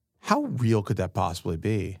real could that possibly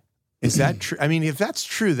be? Is that true? I mean, if that's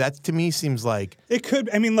true, that to me seems like it could.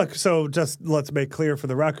 I mean, look. So just let's make clear for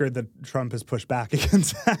the record that Trump has pushed back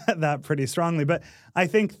against that pretty strongly. But I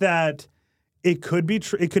think that it could be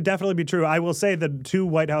true. It could definitely be true. I will say the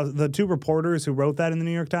two reporters who wrote that in the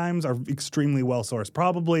New York Times are extremely well sourced.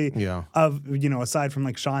 Probably, aside from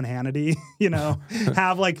like Sean Hannity,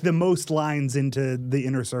 have like the most lines into the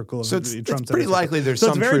inner circle of Trump's. It's pretty likely there's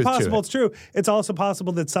some truth to it. So it's very possible it's true. It's also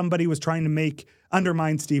possible that somebody was trying to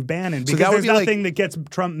undermine Steve Bannon because there's nothing that gets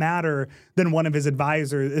Trump madder than one of his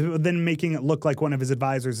advisors, than making it look like one of his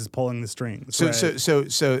advisors is pulling the strings. So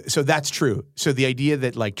that's true. So the idea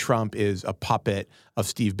that like Trump is a puppet of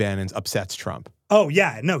Steve Bannon's upsets Trump. Oh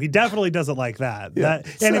yeah, no, he definitely doesn't like that. Yeah.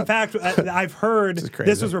 In fact, I've heard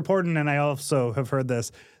this was reported, and I also have heard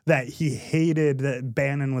this that he hated that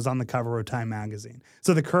Bannon was on the cover of Time magazine.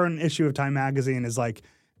 So the current issue of Time magazine is like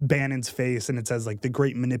Bannon's face, and it says like the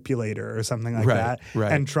great manipulator or something like that.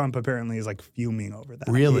 Right. And Trump apparently is like fuming over that.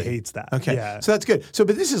 Really? He hates that. Okay. Yeah. So that's good. So,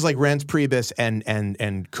 but this is like Reince Priebus and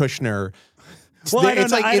Kushner. Well, I don't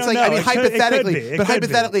know. I mean,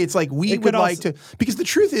 hypothetically, it's like we would like to, because the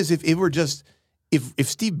truth is, if it were just, if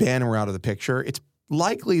Steve Bannon were out of the picture, it's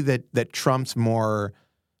likely that Trump's more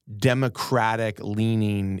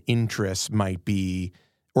Democratic-leaning interests might be,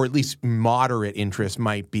 or at least moderate interests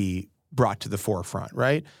might be brought to the forefront,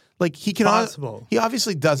 right? Like he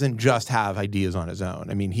obviously doesn't just have ideas on his own.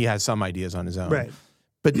 I mean, he has some ideas on his own, right?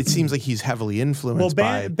 But it seems like he's heavily influenced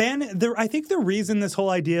by Bannon. I think the reason this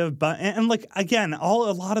whole idea of and like again, a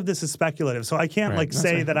lot of this is speculative, so I can't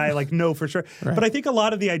say that I know for sure. Right. But I think a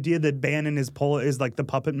lot of the idea that Bannon is like the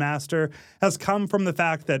puppet master has come from the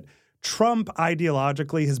fact that Trump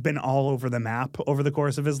ideologically has been all over the map over the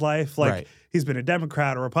course of his life. Like he's been a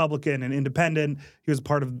Democrat, a Republican, an independent. He was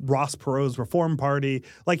part of Ross Perot's Reform Party.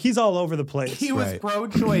 Like he's all over the place. He was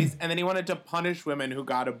pro-choice, and then he wanted to punish women who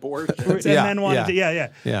got abortions.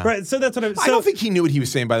 Yeah. Right. So that's what I don't think he knew what he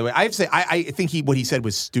was saying, by the way. I have to say, I think what he said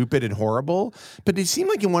was stupid and horrible, but it seemed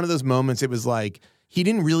like in one of those moments it was like, he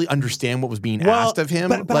didn't really understand what was being asked of him.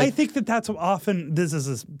 But I think that's often, this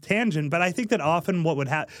is a tangent, but I think that often what would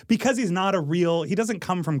happen, because he's not he doesn't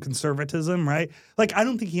come from conservatism, right? Like, I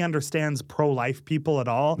don't think he understands pro-life people at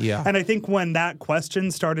all. Yeah. And I think when that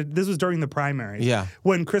question started, this was during the primaries. Yeah.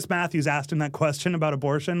 When Chris Matthews asked him that question about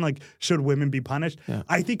abortion, like, should women be punished? Yeah.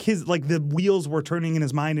 I think the wheels were turning in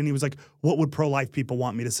his mind, and he was like, what would pro-life people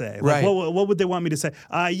want me to say? Like, right. What would they want me to say?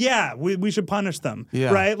 We should punish them.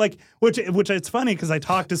 Yeah. Right? Like, which it's funny, because I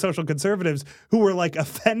talked to social conservatives who were like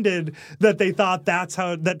offended that they thought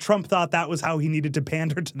that Trump thought that was how he needed to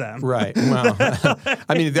pander to them. Right. Well,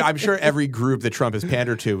 I mean, I'm sure every group that Trump has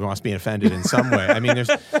pandered to must be offended in some way. I mean,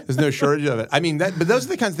 there's no shortage of it. I mean, but those are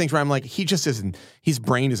the kinds of things where I'm like, he just isn't. His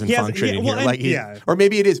brain isn't functioning here. Or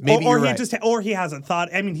maybe it is. Maybe or he hasn't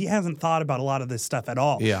thought. I mean, he hasn't thought about a lot of this stuff at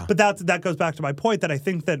all. Yeah. But that goes back to my point that I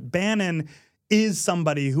think that Bannon is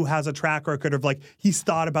somebody who has a track record of, like, he's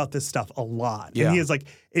thought about this stuff a lot. Yeah. And he has, like,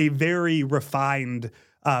 a very refined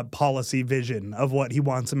policy vision of what he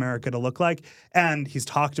wants America to look like. And he's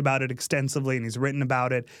talked about it extensively, and he's written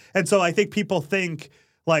about it. And so I think people think,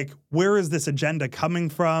 like, where is this agenda coming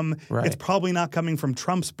from? Right. It's probably not coming from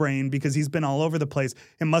Trump's brain, because he's been all over the place.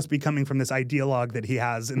 It must be coming from this ideologue that he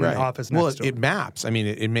has in the office next to him. Well, it maps. I mean,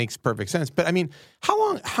 it makes perfect sense. But I mean, how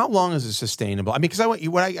long is it sustainable? I mean, because I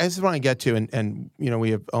just want to get to, and you know,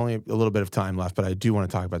 we have only a little bit of time left, but I do want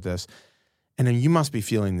to talk about this. And then you must be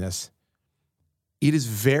feeling this. It is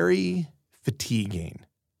very fatiguing.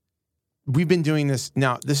 We've been doing this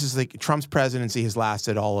now. This is like Trump's presidency has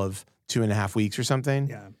lasted all of 2.5 weeks or something.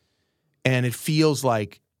 Yeah. And it feels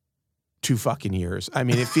like 2 fucking years. I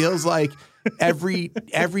mean, it feels like every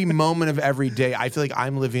moment of every day, I feel like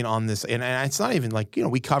I'm living on this. And it's not even like, you know,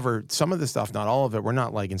 we cover some of the stuff, not all of it. We're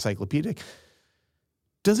not like encyclopedic.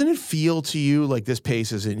 Doesn't it feel to you like this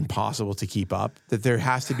pace is impossible to keep up? That there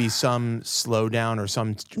has to be some slowdown or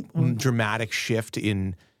some dramatic shift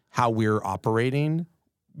in how we're operating?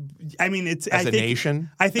 I mean, as a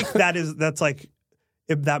nation? I think that's like,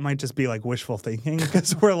 that might just be like wishful thinking,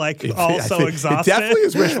 because we're like all so exhausted. It definitely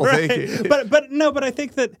is wishful thinking. But I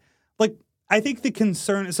think that, like, I think the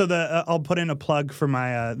concern. So I'll put in a plug for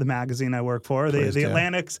my the magazine I work for, the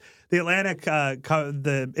Atlantic,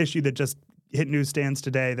 the issue that just hit newsstands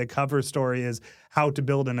today. The cover story is How to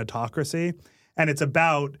Build an Autocracy, and it's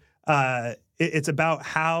about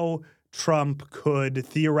how Trump could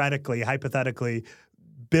theoretically, hypothetically,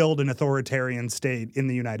 build an authoritarian state in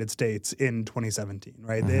the United States in 2017,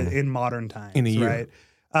 right? Mm-hmm. In modern times, in a year.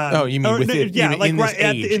 Right? You mean within, yeah, like in right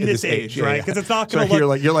in this age, right? Because it's not going to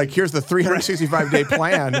look. You're like, here's the 365-day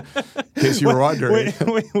plan. In case you were wondering,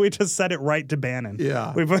 we just set it right to Bannon.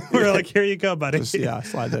 Yeah, we were like, here you go, buddy.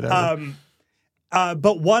 Slide that over.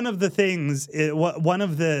 But one of the things,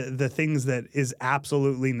 the things that is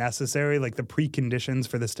absolutely necessary, like the preconditions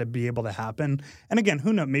for this to be able to happen, and again,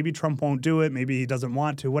 who knows? Maybe Trump won't do it. Maybe he doesn't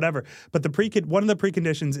want to. Whatever. But one of the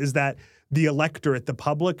preconditions is that the electorate, the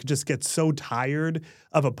public, just gets so tired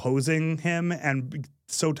of opposing him and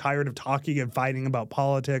so tired of talking and fighting about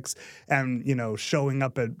politics and, you know, showing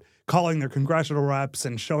up at calling their congressional reps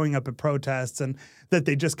and showing up at protests, and that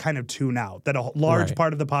they just kind of tune out. That a large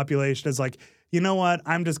part of the population is like, you know what,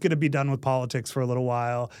 I'm just going to be done with politics for a little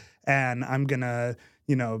while, and I'm going to,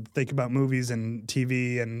 you know, think about movies and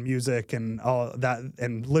TV and music and all that,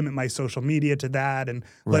 and limit my social media to that, and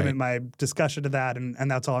limit my discussion to that, and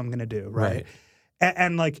that's all I'm going to do, right?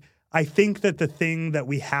 And like, I think that the thing that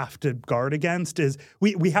we have to guard against is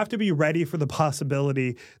we have to be ready for the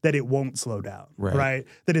possibility that it won't slow down, right?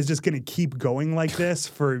 That it's just going to keep going like this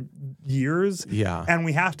for years. Yeah. And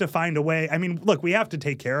we have to find a way. I mean, look, we have to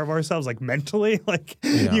take care of ourselves, like, mentally. Like,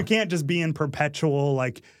 you can't just be in perpetual,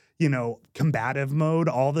 like, you know, combative mode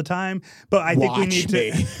all the time. But I think we need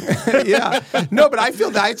to. Yeah. No, but I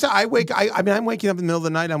feel that I'm waking up in the middle of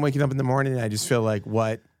the night. I'm waking up in the morning, and I just feel like,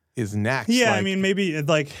 what is next? Yeah, like, I mean, maybe,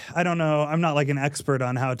 like, I don't know. I'm not like an expert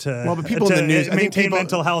on how to, well, but people in the news, maintain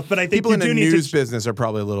mental health. But I think people in the news business are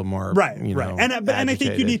probably a little more you know, and I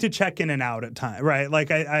think you need to check in and out at times, right?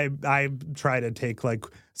 Like I try to take like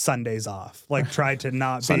Sundays off, like try to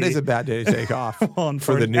not. Sunday's a bad day to take off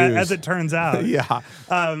for the news, as it turns out. Yeah.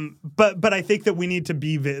 But I think that we need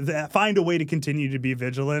to find a way to continue to be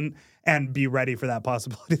vigilant and be ready for that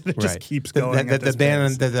possibility that it just keeps going.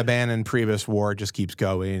 The Bannon-Priebus war just keeps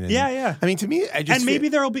going. And, yeah. I mean, to me, maybe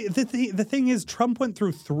there'll be the thing is, Trump went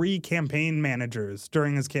through 3 campaign managers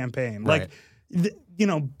during his campaign. Like, you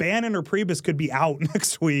know, Bannon or Priebus could be out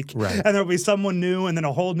next week, and there'll be someone new, and then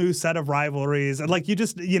a whole new set of rivalries. And like, you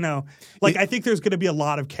just, you know, like, I think there's going to be a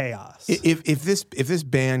lot of chaos. If this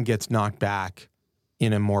ban gets knocked back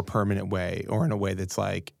in a more permanent way, or in a way that's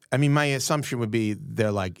like I mean, my assumption would be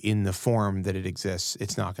they're like, in the form that it exists,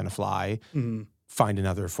 it's not going to fly. Mm-hmm. Find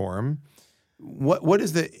another form.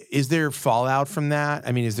 Is there fallout from that?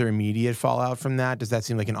 I mean, is there immediate fallout from that? Does that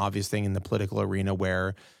seem like an obvious thing in the political arena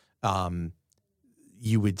where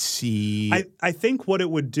you would see? I think what it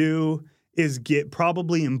would do is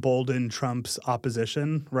probably embolden Trump's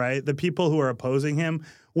opposition, right? The people who are opposing him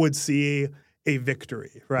would see a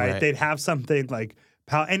victory, right? They'd have something like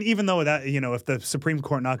and even though that, if the Supreme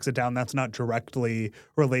Court knocks it down, that's not directly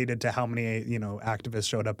related to how many, activists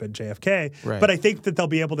showed up at JFK. Right. But I think that they'll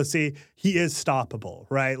be able to see he is stoppable,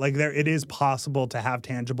 right? Like it is possible to have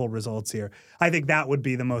tangible results here. I think that would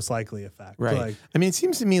be the most likely effect. Right. Like, I mean, it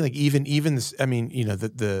seems to me like even this, I mean,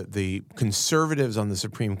 the conservatives on the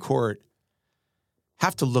Supreme Court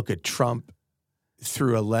have to look at Trump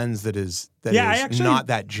through a lens that is not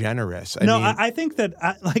that generous. I think that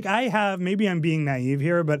I have, maybe I'm being naive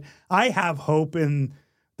here, but I have hope in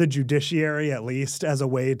the judiciary at least as a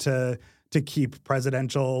way to keep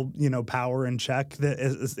presidential power in check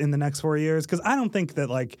in the next 4 years, because I don't think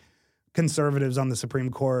that like conservatives on the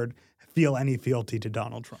Supreme Court feel any fealty to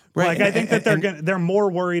Donald Trump. Right. Like I think that they're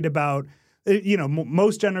more worried about.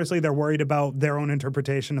 Most generously, they're worried about their own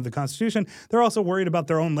interpretation of the Constitution. They're also worried about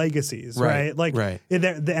their own legacies, right? Like,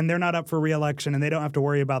 they're not up for re-election, and they don't have to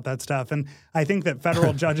worry about that stuff. And I think that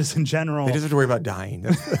federal judges in general, they just have to worry about dying.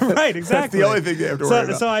 Right, exactly. That's the only thing they have to worry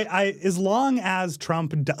about. So, as long as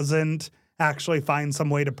Trump doesn't actually find some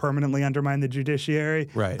way to permanently undermine the judiciary,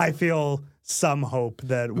 I feel some hope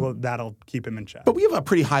that that'll keep him in check. But we have a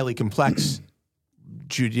pretty highly complex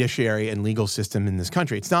judiciary and legal system in this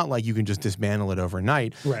country. It's not like you can just dismantle it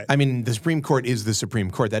overnight. Right. I mean, the Supreme Court is the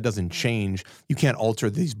Supreme Court. That doesn't change. You can't alter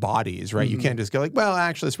these bodies, right? Mm-hmm. You can't just go like, well,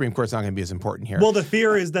 actually, the Supreme Court's not going to be as important here. Well, the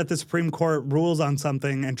fear is that the Supreme Court rules on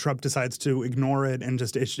something and Trump decides to ignore it and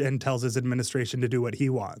just and tells his administration to do what he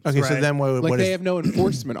wants. Okay, so then what they have no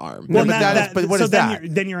enforcement arm. Well, but what is that?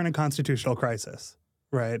 Then you're in a constitutional crisis.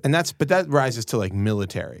 Right. And that rises to like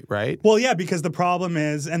military, right? Well, yeah, because the problem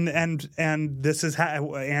is, and this is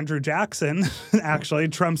Andrew Jackson, actually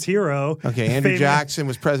Trump's hero. Okay, Andrew Jackson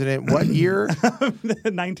was president what year?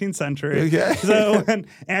 19th century. Okay. So when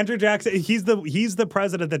Andrew Jackson, he's the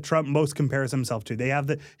president that Trump most compares himself to.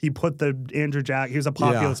 He was a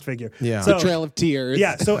populist figure. Yeah. So, the Trail of Tears.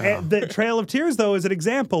 Yeah. So the Trail of Tears, though, is an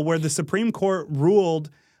example where the Supreme Court ruled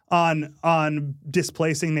on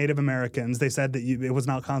displacing Native Americans. They said that it was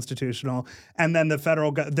not constitutional, and then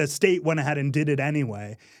the state went ahead and did it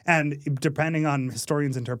anyway. And depending on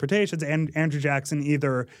historians' interpretations, Andrew Jackson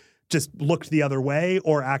either just looked the other way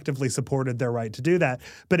or actively supported their right to do that.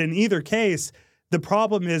 But in either case, the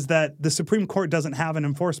problem is that the Supreme Court doesn't have an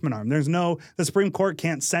enforcement arm. The Supreme Court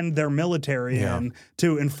can't send their military in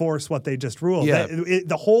to enforce what they just ruled. Yeah.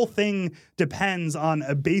 The whole thing depends on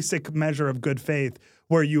a basic measure of good faith,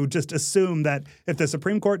 where you just assume that if the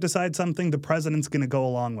Supreme Court decides something, the president's going to go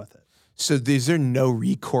along with it. So is there no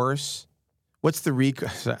recourse? What's the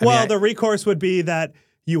recourse? The recourse would be that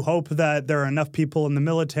you hope that there are enough people in the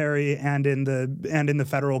military and in the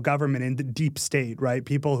federal government, in the deep state, right?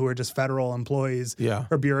 People who are just federal employees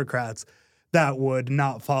or bureaucrats that would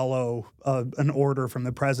not follow an order from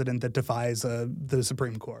the president that defies the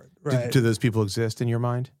Supreme Court, right? Do those people exist in your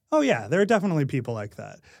mind? Oh yeah, there are definitely people like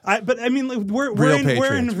that. But I mean, we're real in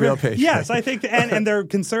patriots. Yes, I think, and they're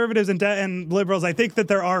conservatives and liberals. I think that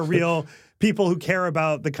there are real people who care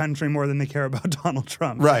about the country more than they care about Donald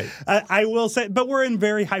Trump. Right. I will say, but we're in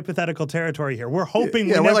very hypothetical territory here. We're hoping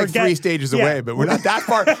we're like 3 stages away, but we're not that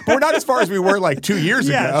far. But we're not as far as we were like 2 years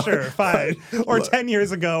ago. Yeah, sure, fine. Or 10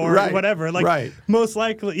 years ago or whatever. Like most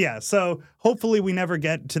likely, yeah. So hopefully we never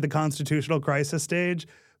get to the constitutional crisis stage.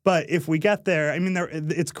 But if we get there, I mean,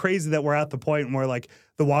 it's crazy that we're at the point where like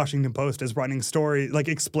the Washington Post is running like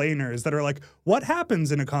explainers that are like, what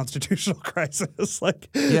happens in a constitutional crisis?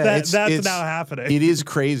 Like that's now happening. It is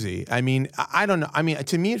crazy. I mean, I don't know. I mean,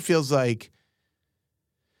 to me, it feels like,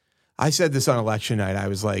 I said this on election night. I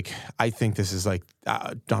was like, I think this is like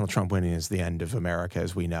Donald Trump winning is the end of America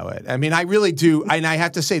as we know it. I mean, I really do. And I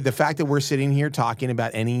have to say, the fact that we're sitting here talking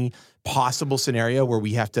about any possible scenario where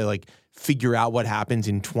we have to like figure out what happens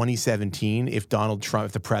in 2017 if Donald Trump,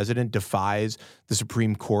 if the president defies the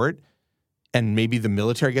Supreme Court and maybe the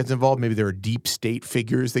military gets involved, maybe there are deep state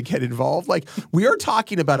figures that get involved. Like, we are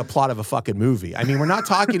talking about a plot of a fucking movie. I mean, we're not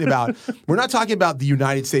talking about the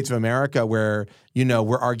United States of America where,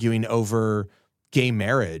 we're arguing over gay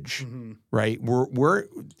marriage, right? We're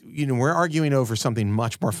arguing over something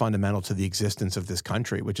much more fundamental to the existence of this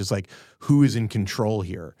country, which is like, who is in control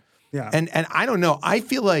here? Yeah. And I don't know. I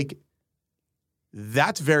feel like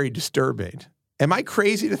that's very disturbing. Am I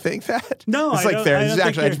crazy to think that? No, it's like therapy.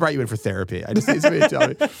 Actually, I just brought you in for therapy. I just need somebody to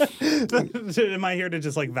tell me. Am I here to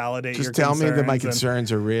just like validate? Just tell me that my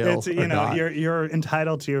concerns are real. It's, you know, you're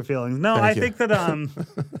entitled to your feelings. No, I think that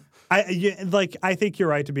I think you're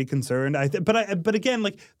right to be concerned. But again,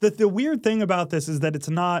 like the weird thing about this is that it's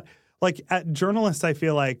not like journalists. I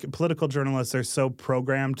feel like political journalists are so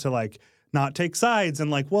programmed to like not take sides and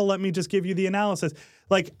like, well, let me just give you the analysis.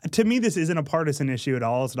 Like, to me, this isn't a partisan issue at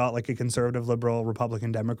all. It's not like a conservative, liberal,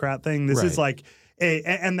 Republican, Democrat thing. This is like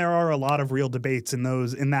and there are a lot of real debates in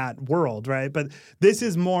that world, right? But this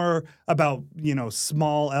is more about, you know,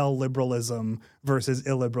 small L liberalism versus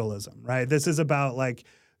illiberalism, right? This is about like,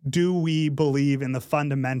 do we believe in the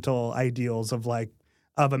fundamental ideals of like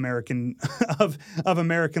of American of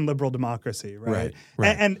American liberal democracy, right?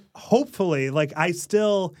 And hopefully, like, I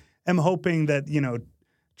still am hoping that, you know,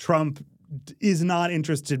 Trump is not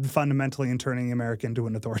interested fundamentally in turning America into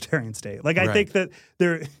an authoritarian state. Like, I think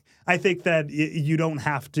that you don't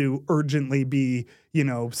have to urgently be, you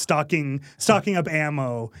know, stocking up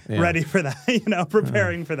ammo, ready for that, you know,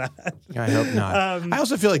 preparing for that. I hope not. I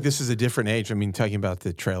also feel like this is a different age. I mean, talking about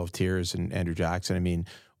the Trail of Tears and Andrew Jackson, I mean,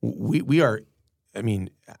 we are, I mean,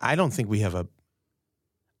 I don't think we have a,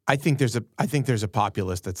 I think there's a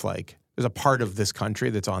populace that's like, there's a part of this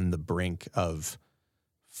country that's on the brink of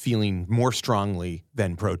feeling more strongly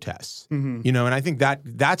than protests, you know, and I think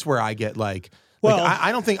that's where I get like,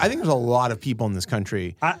 I think there's a lot of people in this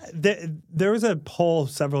country. There was a poll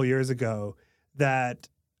several years ago that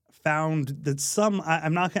found that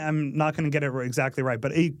I'm not going to get it exactly right,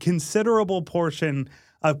 but a considerable portion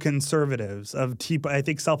of conservatives, I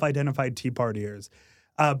think self-identified Tea Partiers,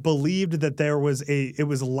 believed that it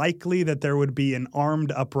was likely that there would be an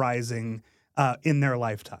armed uprising in their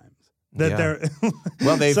lifetime.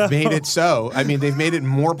 Well, they've made it so. I mean, they've made it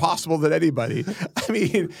more possible than anybody.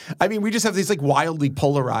 I mean, we just have these like wildly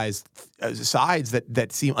polarized sides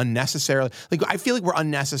that seem unnecessarily. Like, I feel like we're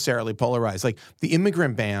unnecessarily polarized. Like the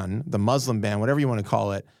immigrant ban, the Muslim ban, whatever you want to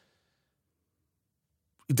call it.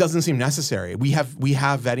 It doesn't seem necessary. We have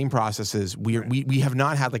vetting processes. We have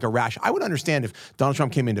not had like a rash. I would understand if Donald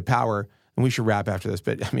Trump came into power. And we should wrap after this,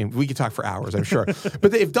 but I mean, we could talk for hours, I'm sure.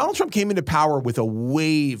 But if Donald Trump came into power with a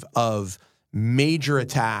wave of major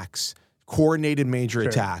attacks, coordinated major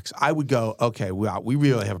attacks, I would go, okay, we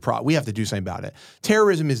really have a problem. We have to do something about it.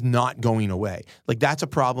 Terrorism is not going away. Like, that's a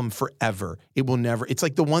problem forever. It will never. It's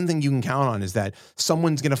like the one thing you can count on is that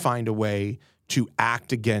someone's going to find a way to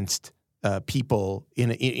act against people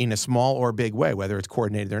in a small or big way, whether it's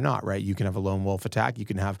coordinated or not, right? You can have a lone wolf attack. You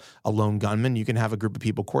can have a lone gunman. You can have a group of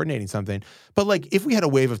people coordinating something. But like, if we had a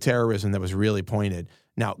wave of terrorism that was really pointed,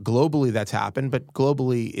 now globally that's happened, but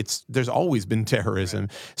globally there's always been terrorism.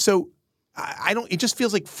 Right. So it just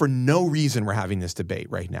feels like for no reason we're having this debate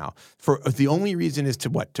right now. The only reason is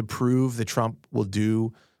to prove that Trump will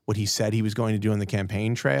do what he said he was going to do on the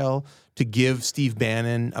campaign trail, to give Steve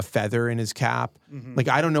Bannon a feather in his cap. Like,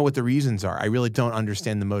 I don't know what the reasons are. I really don't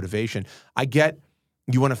understand the motivation. I get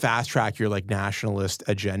you want to fast track your like nationalist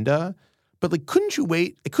agenda, but like, couldn't he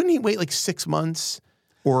wait like 6 months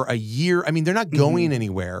or a year? I mean, they're not going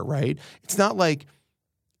anywhere, right? It's not like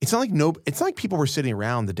people were sitting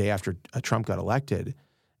around the day after Trump got elected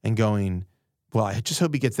and going, well, I just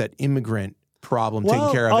hope he gets that immigrant problem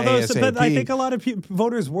taken care of ASAP. But I think a lot of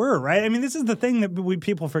voters were, right? I mean, this is the thing that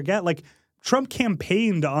people forget. Like, Trump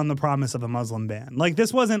campaigned on the promise of a Muslim ban. Like,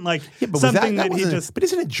 this wasn't like something that he just... But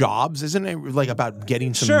isn't it jobs? Isn't it like about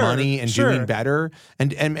getting some money and doing better?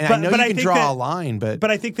 And I know you can draw a line, but...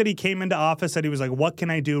 But I think that he came into office and he was like, what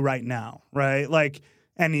can I do right now, right? Like...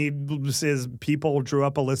 And people drew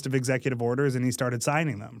up a list of executive orders and he started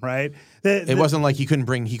signing them, right? It wasn't like he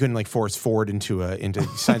couldn't like force Ford into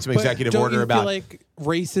sign some executive order about. Feel like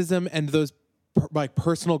racism and those like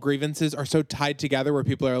personal grievances are so tied together where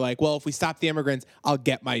people are like, well, if we stop the immigrants, I'll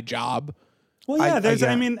get my job. Well, yeah,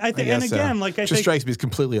 I think just strikes me as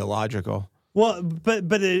completely illogical. Well, but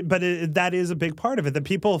that is a big part of it. That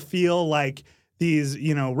people feel like these,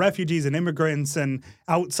 you know, refugees and immigrants and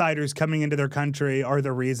outsiders coming into their country are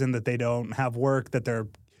the reason that they don't have work, that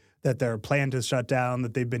their plant is shut down,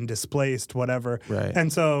 that they've been displaced, whatever. Right.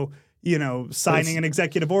 And so, you know, signing an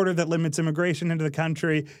executive order that limits immigration into the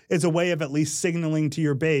country is a way of at least signaling to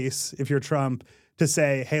your base, if you're Trump, to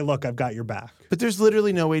say, hey, look, I've got your back. But there's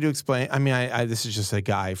literally no way to explain. I mean, this is just a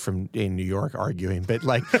guy in New York arguing, but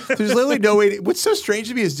like, there's literally no way. What's so strange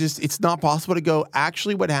to me is just it's not possible to go,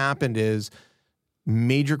 actually what happened is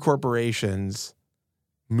major corporations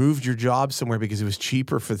moved your job somewhere because it was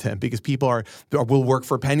cheaper for them, because people will work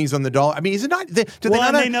for pennies on the dollar. I mean, is it not?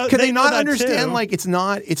 Can they not understand? Too. Like, it's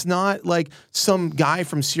not like some guy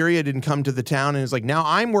from Syria didn't come to the town and is like, now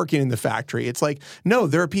I'm working in the factory. It's like, no,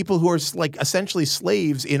 there are people who are like essentially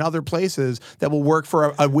slaves in other places that will work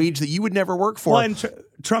for a wage that you would never work for. Well, and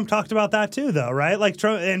Trump talked about that too, though, right? Like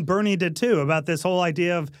Trump and Bernie did too, about this whole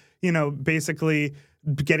idea of, basically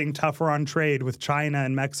getting tougher on trade with China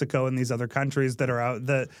and Mexico and these other countries that are out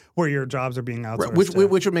where your jobs are being outsourced.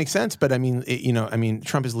 Which would make sense, but I mean,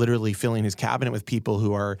 Trump is literally filling his cabinet with people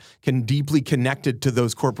who are deeply connected to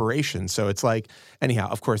those corporations. So it's like, anyhow,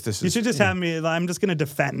 of course, this is. You should just have me. I'm just going to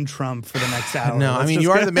defend Trump for the next hour. No, I mean,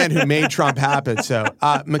 you are the man who made Trump happen. So,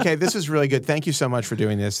 McKay, this was really good. Thank you so much for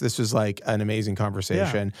doing this. This was like an amazing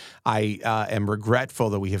conversation. Yeah. I am regretful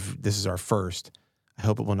that this is our first. I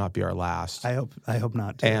hope it will not be our last. I hope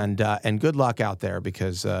not too. And good luck out there,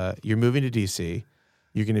 because you're moving to DC.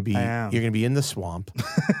 You're going to be in the swamp.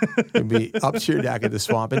 You're going to be up to your neck in the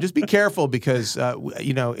swamp, and just be careful, because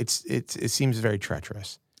it seems very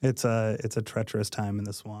treacherous. It's a treacherous time in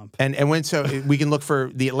the swamp. And we can look for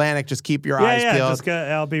the Atlantic. Just keep your eyes peeled.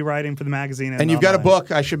 I'll be writing for the magazine. And you've got a book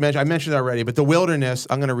I should mention. I mentioned it already, but The Wilderness.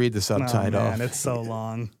 I'm going to read the subtitle. Oh man, it's so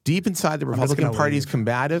long. Deep inside the Republican Party's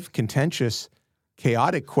combative, contentious,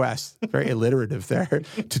 chaotic quest, very alliterative there,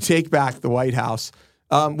 to take back the White House,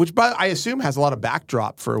 which I assume has a lot of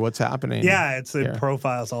backdrop for what's happening. Yeah, it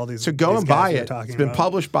profiles all these. So go and buy it. It's been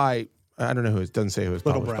published by, I don't know who it doesn't say who it's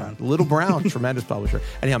published by. Little Brown, tremendous publisher.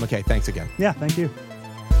 Anyhow, McKay, thanks again. Yeah, thank you.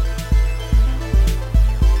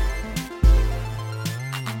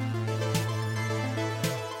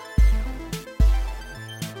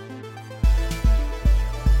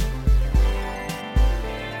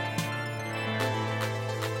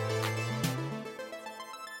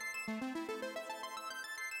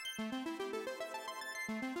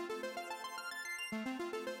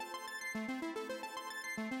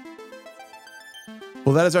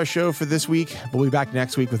 Well, that is our show for this week. We'll be back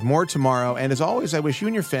next week with more tomorrow. And as always, I wish you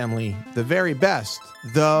and your family the very best.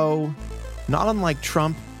 Though, not unlike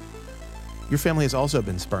Trump, your family has also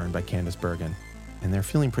been spurned by Candace Bergen, and they're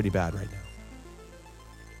feeling pretty bad right now.